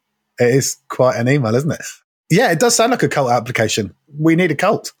 It is quite an email, isn't it? Yeah, it does sound like a cult application. We need a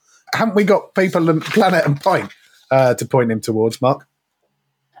cult. Haven't we got people and Planet and Pint to point him towards, Mark?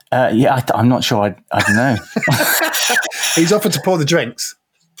 I'm not sure. I don't know. He's offered to pour the drinks.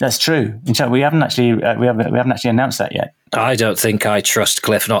 That's true. In fact, we haven't actually announced that yet. I don't think I trust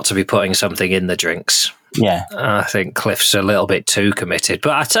Cliff not to be putting something in the drinks. Yeah. I think Cliff's a little bit too committed.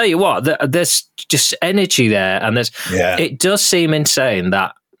 But I tell you what, there's just energy there. And it does seem insane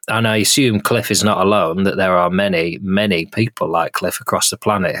that, and I assume Cliff is not alone, that there are many, many people like Cliff across the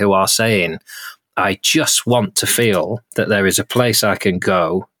planet who are saying, I just want to feel that there is a place I can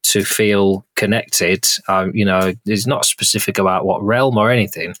go to feel connected. It's not specific about what realm or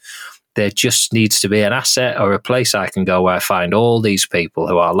anything. There just needs to be an asset or a place I can go where I find all these people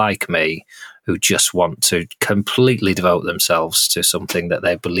who are like me, who just want to completely devote themselves to something that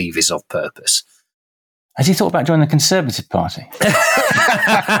they believe is of purpose. Has he thought about joining the Conservative Party?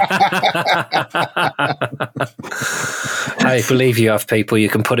 I believe you have people you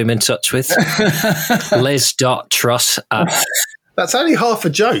can put him in touch with. Liz.truss. That's only half a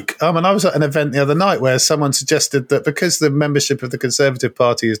joke. I was at an event the other night where someone suggested that because the membership of the Conservative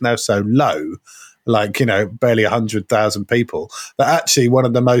Party is now so low, barely 100,000 people, that actually one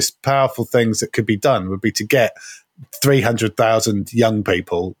of the most powerful things that could be done would be to get 300,000 young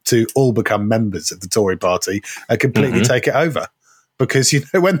people to all become members of the Tory party and completely take it over. Because,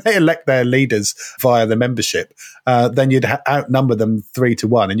 when they elect their leaders via the membership, then you'd outnumber them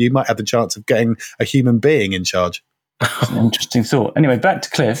 3-1, and you might have the chance of getting a human being in charge. That's an interesting thought. Anyway, back to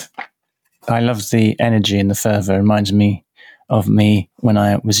Cliff. I love the energy and the fervour. It reminds me of me when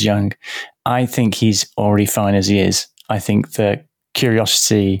I was young. I think he's already fine as he is. I think the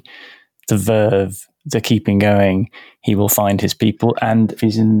curiosity, the verve, the keeping going, he will find his people. And if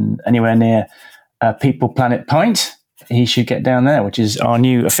he's anywhere near People Planet Pint, he should get down there, which is our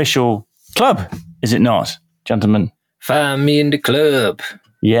new official club, is it not, gentlemen? Find me in the club.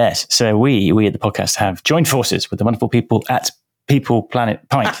 Yes. So we at the podcast have joined forces with the wonderful people at People Planet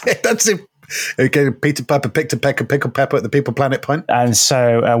Pint. That's it. Okay, Peter Pepper picked a peck of pickled pepper at the People Planet Pint. And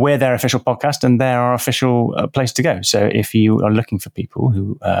so we're their official podcast and they're our official place to go. So if you are looking for people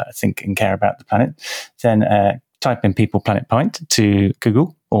who think and care about the planet, then type in People Planet Pint to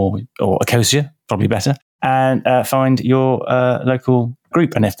Google or Ecosia, probably better, and find your local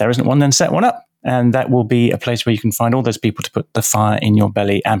group. And if there isn't one, then set one up. And that will be a place where you can find all those people to put the fire in your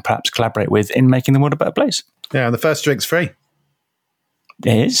belly and perhaps collaborate with in making the world a better place. Yeah, and the first drink's free.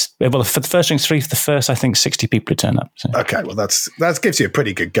 It is. Well, for the first drink's free for the first, I think, 60 people who turn up. So. Okay, well, that gives you a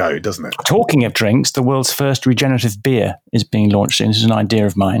pretty good go, doesn't it? Talking of drinks, the world's first regenerative beer is being launched soon. This is an idea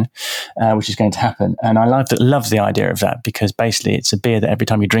of mine, which is going to happen. And I love the idea of that because basically it's a beer that every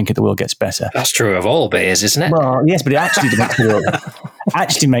time you drink it, the world gets better. That's true of all beers, isn't it? Well, yes, but it actually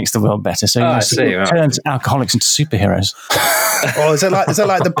makes the world better. So it turns alcoholics into superheroes. Oh, is it like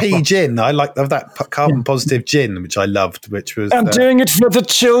the pea gin? I like that carbon positive gin, which I loved. Which was I'm doing it for the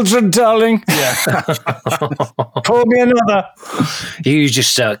children, darling. Yeah, pour me another. You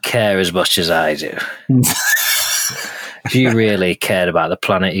just don't care as much as I do. If you really cared about the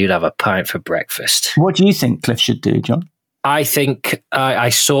planet, you'd have a pint for breakfast. What do you think Cliff should do, John? I think I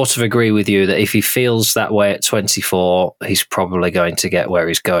sort of agree with you that if he feels that way at 24, he's probably going to get where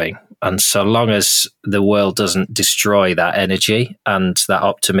he's going. And so long as the world doesn't destroy that energy and that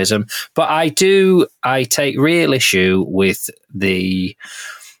optimism. But I take real issue with the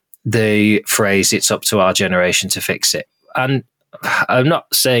phrase, it's up to our generation to fix it. And I'm not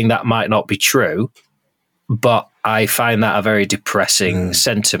saying that might not be true, but I find that a very depressing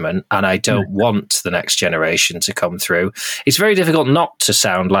sentiment, and I don't want the next generation to come through. It's very difficult not to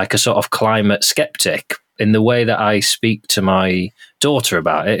sound like a sort of climate skeptic in the way that I speak to my daughter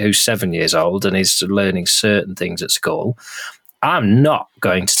about it, who's 7 years old and is learning certain things at school. I'm not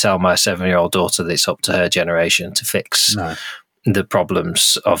going to tell my 7-year-old daughter that it's up to her generation to fix the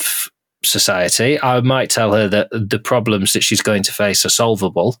problems of society. I might tell her that the problems that she's going to face are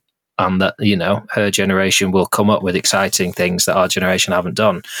solvable, and that, her generation will come up with exciting things that our generation haven't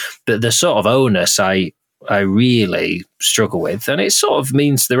done. But the sort of onus I really struggle with, and it sort of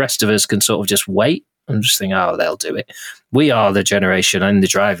means the rest of us can sort of just wait and just think, they'll do it. We are the generation in the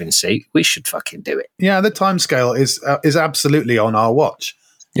driving seat. We should fucking do it. Yeah, the timescale is absolutely on our watch.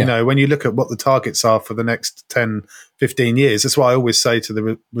 Yeah. When you look at what the targets are for the next 10, 15 years, that's why I always say to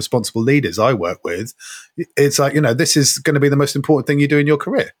the responsible leaders I work with, it's like, this is going to be the most important thing you do in your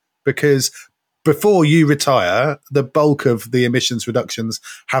career. Because before you retire, the bulk of the emissions reductions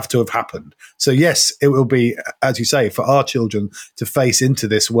have to have happened. So yes, it will be, as you say, for our children to face into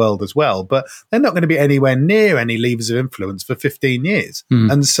this world as well, but they're not going to be anywhere near any levers of influence for 15 years.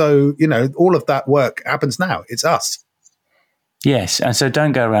 And so, all of that work happens now. It's us. Yes, and so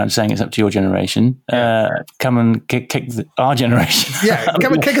don't go around saying it's up to your generation. Come and kick our generation. Yeah,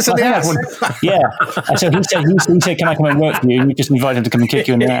 come and kick us in the ass. Yeah. And so he said, can I come and work for you? And you just invite him to come and kick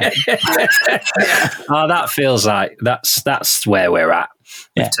you in the ass. Oh, that feels like that's where we're at.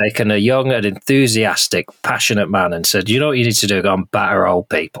 Yeah. We've taken a young and enthusiastic, passionate man and said, you know what you need to do? Go and batter old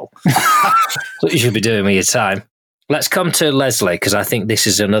people. That's what you should be doing with your time. Let's come to Leslie, because I think this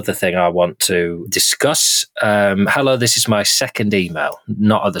is another thing I want to discuss. Hello, this is my second email,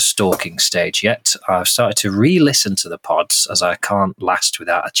 not at the stalking stage yet. I've started to re-listen to the pods as I can't last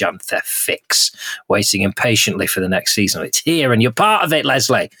without a jam theft fix, waiting impatiently for the next season. It's here and you're part of it,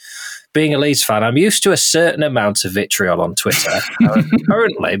 Leslie. Being a Leeds fan, I'm used to a certain amount of vitriol on Twitter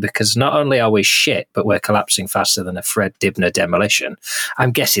currently, because not only are we shit, but we're collapsing faster than a Fred Dibner demolition.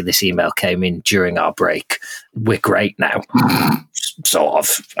 I'm guessing this email came in during our break. We're great now. Sort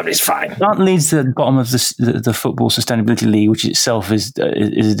of. I mean, it's fine. That leads to the bottom of the Football Sustainability League, which itself is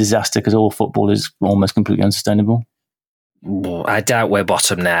a disaster because all football is almost completely unsustainable. I doubt we're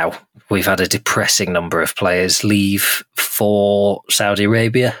bottom now. We've had a depressing number of players leave for Saudi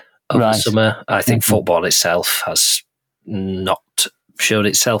Arabia over the summer. I think football itself has not showed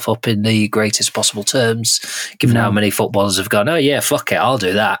itself up in the greatest possible terms, given how many footballers have gone, oh yeah, fuck it, I'll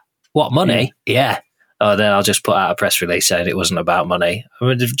do that. What, money? Yeah. Oh, then I'll just put out a press release saying it wasn't about money. I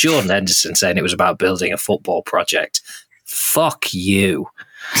mean, Jordan Henderson saying it was about building a football project. Fuck you.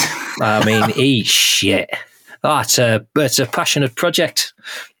 I mean, eat shit. Oh, it's a passionate project.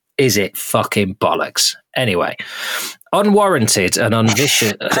 Is it fucking bollocks? Anyway, unwarranted and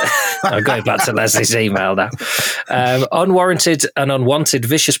unvicious. I'm going back to Leslie's email now. Unwarranted and unwanted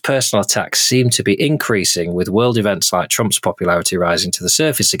vicious personal attacks seem to be increasing, with world events like Trump's popularity rising to the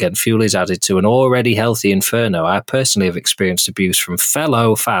surface again. Fuel is added to an already healthy inferno. I personally have experienced abuse from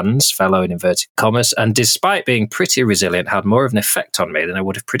fellow fans, fellow in inverted commas, and despite being pretty resilient, had more of an effect on me than I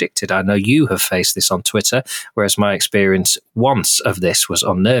would have predicted. I know you have faced this on Twitter, whereas my experience once of this was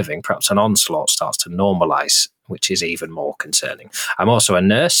unnerving. Perhaps an onslaught starts to normalise, which is even more concerning. I'm also a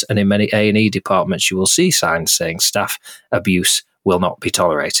nurse, and in many A&E departments you will see signs saying staff abuse will not be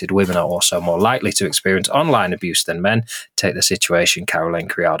tolerated. Women are also more likely to experience online abuse than men. Take the situation Caroline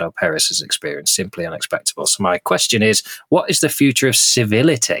Criado Perez has experienced. Simply unacceptable. So my question is, what is the future of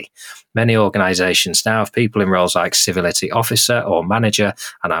civility? Many organisations now have people in roles like civility officer or manager,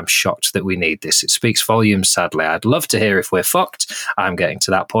 and I'm shocked that we need this. It speaks volumes, sadly. I'd love to hear if we're fucked, I'm getting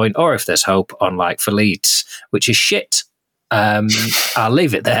to that point, or if there's hope, unlike for Leeds, which is shit. I'll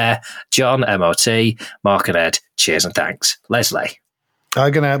leave it there. John, MOT, Mark and Ed, cheers and thanks. Leslie.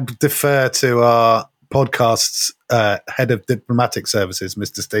 I'm going to defer to our podcast's head of diplomatic services,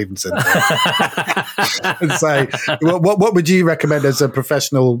 Mr. Stevenson, and say, what would you recommend as a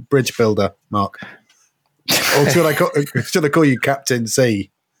professional bridge builder, Mark? Or should I call you Captain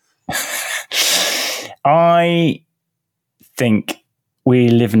C? I think we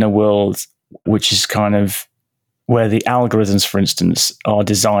live in a world which is kind of where the algorithms, for instance, are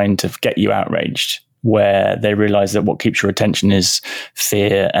designed to get you outraged, where they realize that what keeps your attention is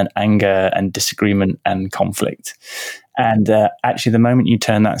fear and anger and disagreement and conflict. And actually, the moment you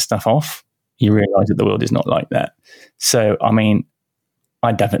turn that stuff off, you realize that the world is not like that. So, I mean,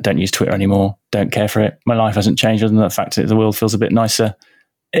 I definitely don't use Twitter anymore. Don't care for it. My life hasn't changed other than the fact that the world feels a bit nicer.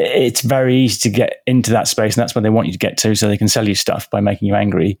 It's very easy to get into that space, and that's where they want you to get to, so they can sell you stuff by making you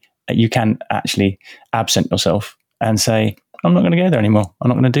angry. You can actually absent yourself and say, I'm not going to go there anymore. I'm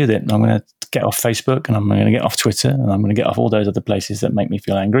not going to do that. I'm going to get off Facebook, and I'm going to get off Twitter, and I'm going to get off all those other places that make me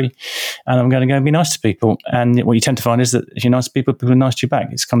feel angry. And I'm going to go and be nice to people. And what you tend to find is that if you're nice to people, people are nice to you back.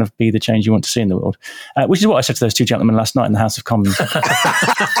 It's kind of be the change you want to see in the world, which is what I said to those two gentlemen last night in the House of Commons.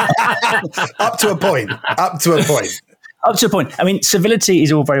 Up to a point. Up to a point. I mean, civility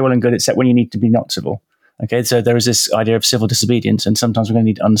is all very well and good, except when you need to be not civil. Okay, so there is this idea of civil disobedience, and sometimes we're going to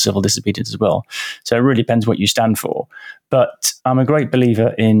need uncivil disobedience as well. So it really depends what you stand for. But I'm a great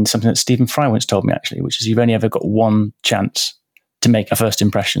believer in something that Stephen Fry once told me, actually, which is you've only ever got one chance to make a first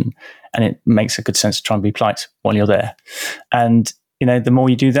impression, and it makes a good sense to try and be polite while you're there. And, you know, the more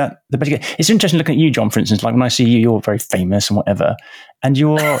you do that, the better you get. It's interesting looking at you, John, for instance. Like when I see you, you're very famous and whatever, and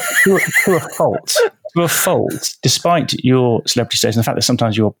you're to a fault. To a fault, despite your celebrity status and the fact that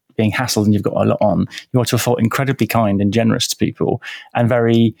sometimes you're being hassled and you've got a lot on, you are to a fault incredibly kind and generous to people and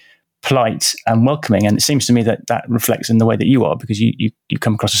very polite and welcoming. And it seems to me that that reflects in the way that you are, because you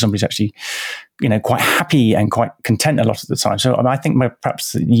come across as somebody who's actually, you know, quite happy and quite content a lot of the time. So I think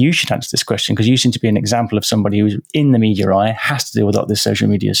perhaps you should answer this question, because you seem to be an example of somebody who's in the media eye, has to deal with all this social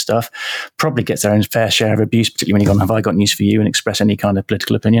media stuff, probably gets their own fair share of abuse, particularly when you go on Have I Got News For You and express any kind of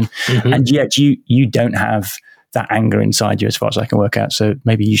political opinion. Mm-hmm. And yet you don't have that anger inside you, as far as I can work out. So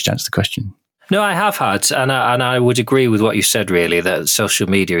maybe you should answer the question. No, I have had, and I would agree with what you said, really, that social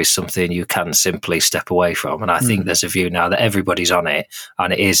media is something you can simply step away from. And I think there's a view now that everybody's on it,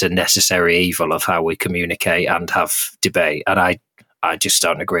 and it is a necessary evil of how we communicate and have debate. And I just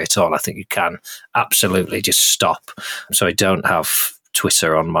don't agree at all. I think you can absolutely just stop. So I don't have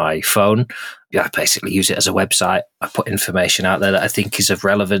Twitter on my phone. I basically use it as a website. I put information out there that I think is of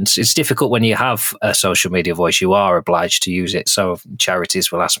relevance. It's difficult when you have a social media voice. You are obliged to use it. So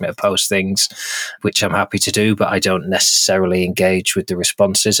charities will ask me to post things, which I'm happy to do, but I don't necessarily engage with the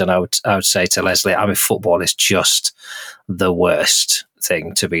responses. And I would say to Leslie, football is just the worst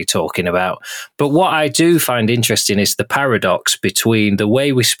thing to be talking about. But what I do find interesting is the paradox between the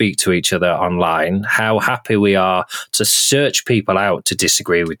way we speak to each other online, how happy we are to search people out to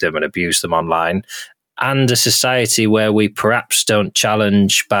disagree with them and abuse them online, and a society where we perhaps don't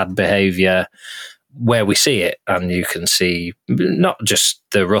challenge bad behaviour where we see it. And you can see not just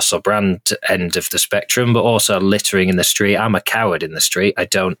the Russell Brand end of the spectrum, but also littering in the street. I'm a coward in the street. I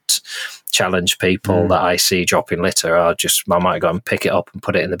don't challenge people that I see dropping litter. I might go and pick it up and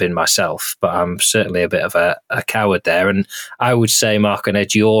put it in the bin myself. But I'm certainly a bit of a coward there. And I would say, Mark and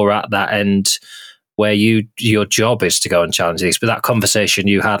Ed, you're at that end where your job is to go and challenge these. But that conversation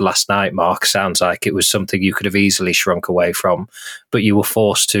you had last night, Mark, sounds like it was something you could have easily shrunk away from, but you were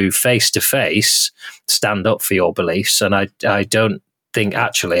forced to face stand up for your beliefs. And I don't think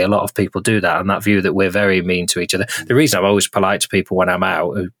actually a lot of people do that, and that view that we're very mean to each other. The reason I'm always polite to people when I'm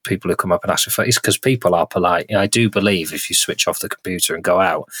out, people who come up and ask me for, is because people are polite. I do believe if you switch off the computer and go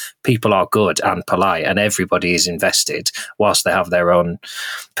out, people are good and polite, and everybody is invested, whilst they have their own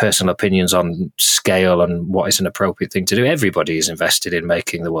personal opinions on scale and what is an appropriate thing to do. Everybody is invested in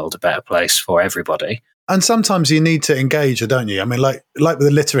making the world a better place for everybody. And sometimes you need to engage, don't you? I mean, like with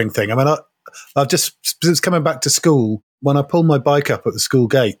the littering thing. I mean, I've just, since coming back to school, when I pull my bike up at the school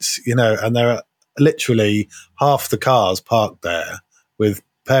gates, and there are literally half the cars parked there with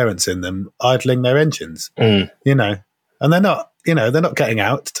parents in them idling their engines, and they're not getting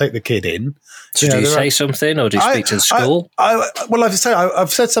out to take the kid in. So do you say something, or do you speak to the school?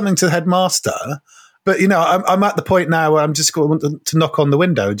 I've said something to the headmaster, but I'm at the point now where I'm just going to knock on the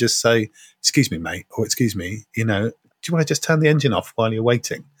window and just say, "Excuse me, mate," or "Excuse me, do you want to just turn the engine off while you're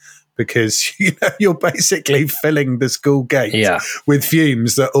waiting?" Because you're basically filling the school gate with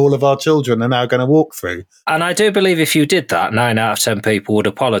fumes that all of our children are now going to walk through. And I do believe if you did that, 9 out of 10 people would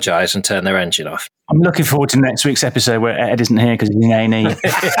apologise and turn their engine off. I'm looking forward to next week's episode where Ed isn't here because he's in A&E.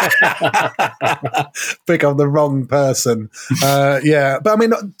 Pick on the wrong person. But I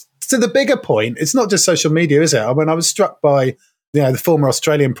mean, to the bigger point, it's not just social media, is it? I mean, I was struck by the former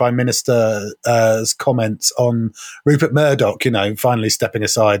Australian Prime Minister's comments on Rupert Murdoch, finally stepping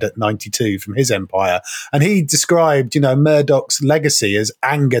aside at 92 from his empire. And he described, Murdoch's legacy as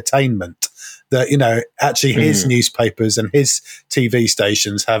angertainment. That, actually his newspapers and his TV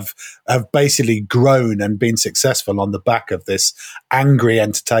stations have basically grown and been successful on the back of this angry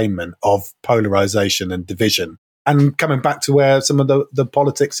entertainment of polarization and division. And coming back to where some of the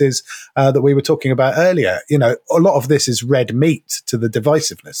politics is that we were talking about earlier, a lot of this is red meat to the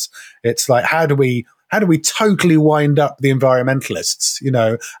divisiveness. It's like, how do we totally wind up the environmentalists,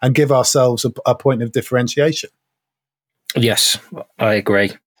 and give ourselves a point of differentiation? Yes, I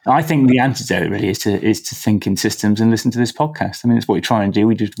agree. I think the antidote really is to think in systems and listen to this podcast. I mean, it's what we try and do.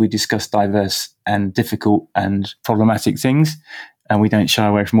 We discuss diverse and difficult and problematic things, and we don't shy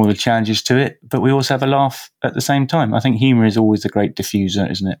away from all the challenges to it, but we also have a laugh at the same time. I think humour is always the great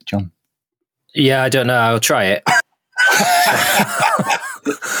diffuser, isn't it, John? Yeah, I don't know. I'll try it.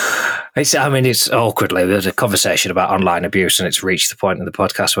 It's awkwardly, there's a conversation about online abuse, and it's reached the point in the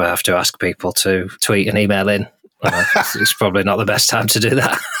podcast where I have to ask people to tweet and email in. It's probably not the best time to do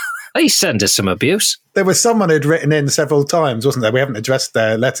that. Please send us some abuse. There was someone who'd written in several times, wasn't there? We haven't addressed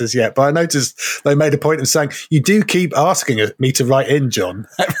their letters yet, but I noticed they made a point of saying, you do keep asking me to write in, John,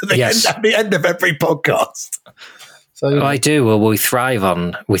 at the end of every podcast. So I do. Well,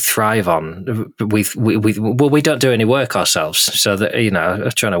 we don't do any work ourselves. So that,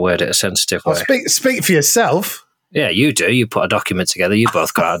 I'm trying to word it a sensitive way. Speak for yourself. Yeah, you do. You put a document together. You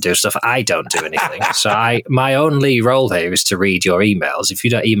both go out and do stuff. I don't do anything. So my only role here is to read your emails. If you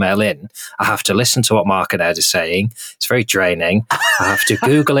don't email in, I have to listen to what Mark and Ed are saying. It's very draining. I have to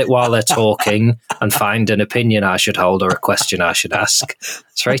Google it while they're talking and find an opinion I should hold or a question I should ask.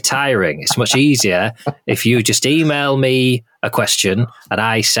 It's very tiring. It's much easier if you just email me a question and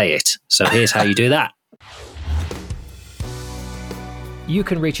I say it. So here's how you do that. You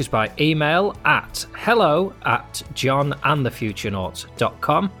can reach us by email at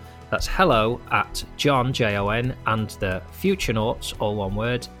hello@johnandthefuturenauts.com. That's hello@John, Jon, and the futurenauts, all one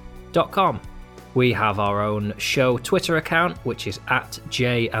word, .com. We have our own show Twitter account, which is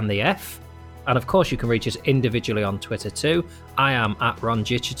 @J&the-F. And of course, you can reach us individually on Twitter too. I am @Ron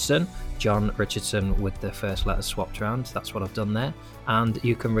Richardson, John Richardson with the first letter swapped around. That's what I've done there. And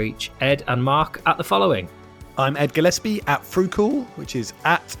you can reach Ed and Mark at the following. I'm Ed Gillespie @Frucool, which is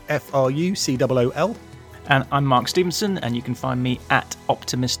 @FRUCOOL. And I'm Mark Stevenson, and you can find me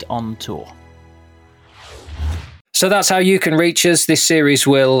 @OptimistOnTour. So that's how you can reach us. This series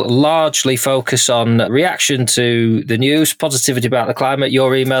will largely focus on reaction to the news, positivity about the climate,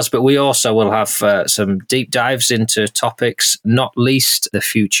 your emails, but we also will have some deep dives into topics, not least the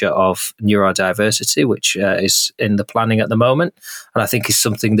future of neurodiversity, which is in the planning at the moment, and I think is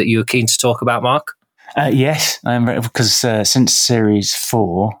something that you're keen to talk about, Mark. Yes, because since Series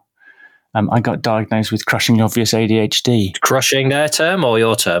 4, I got diagnosed with crushing obvious ADHD. Crushing their term or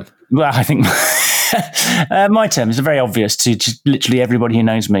your term? Well, I think my term is very obvious to just literally everybody who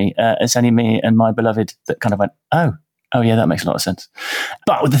knows me. It's only me and my beloved that kind of went, oh yeah, that makes a lot of sense.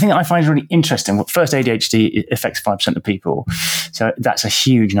 But the thing that I find really interesting, well, first, ADHD affects 5% of people. So that's a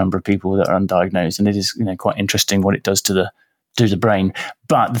huge number of people that are undiagnosed. And it is quite interesting what it does to the brain.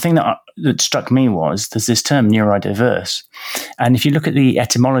 But the thing that struck me was there's this term neurodiverse. And if you look at the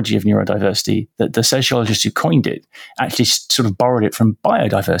etymology of neurodiversity, the sociologist who coined it actually sort of borrowed it from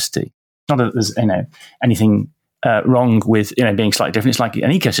biodiversity. Not that there's anything wrong with being slightly different. It's like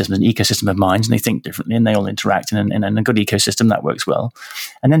an ecosystem is an ecosystem of minds, and they think differently, and they all interact. And in a good ecosystem, that works well.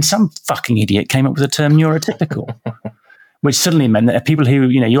 And then some fucking idiot came up with the term neurotypical, which suddenly meant that people who,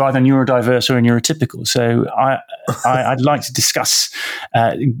 you're either neurodiverse or neurotypical. So I'd like to discuss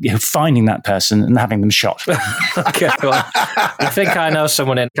finding that person and having them shot. Okay, well, I think I know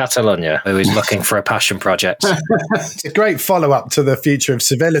someone in Catalonia who is looking for a passion project. It's a great follow-up to the future of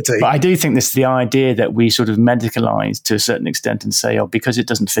civility. But I do think this is the idea that we sort of medicalize to a certain extent and say, because it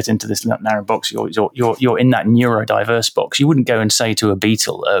doesn't fit into this narrow box, you're in that neurodiverse box. You wouldn't go and say to a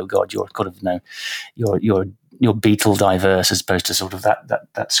beetle, oh God, you're kind of, you're beetle diverse, as opposed to sort of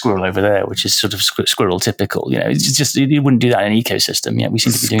that squirrel over there, which is sort of squirrel typical. It's just, you wouldn't do that in an ecosystem. Yeah, we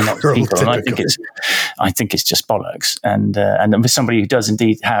seem to be doing that with people, and I think it's just bollocks. And with somebody who does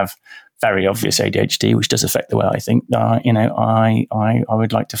indeed have very obvious ADHD, which does affect the way I think, I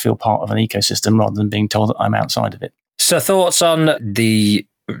would like to feel part of an ecosystem rather than being told that I'm outside of it. So, thoughts on the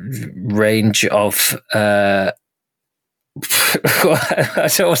range of I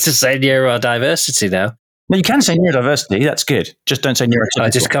don't want to say neurodiversity now. No, you can say neurodiversity. That's good. Just don't say neurotypical. I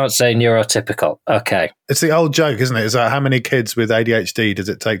just can't say neurotypical. Okay. It's the old joke, isn't it? Is that how many kids with ADHD does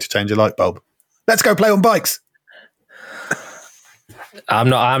it take to change a light bulb? Let's go play on bikes. I'm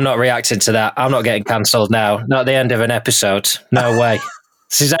not reacting to that. I'm not getting cancelled now. Not at the end of an episode. No way.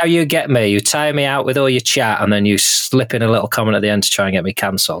 This is how you get me. You tire me out with all your chat, and then you slip in a little comment at the end to try and get me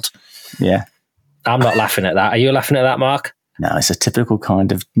cancelled. Yeah. I'm not laughing at that. Are you laughing at that, Mark? No, it's a typical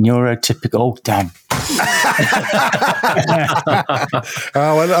kind of neurotypical. Oh, damn.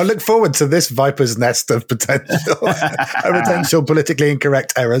 Well, I look forward to this viper's nest of potential politically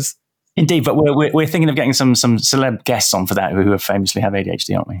incorrect errors. Indeed, but we're thinking of getting some celeb guests on for that who famously have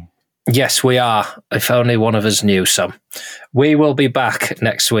ADHD, aren't we? Yes, we are. If only one of us knew some. We will be back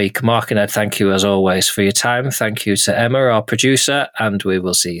next week. Mark and Ed, thank you as always for your time. Thank you to Emma, our producer, and we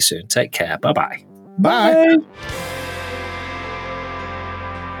will see you soon. Take care. Bye-bye. Bye.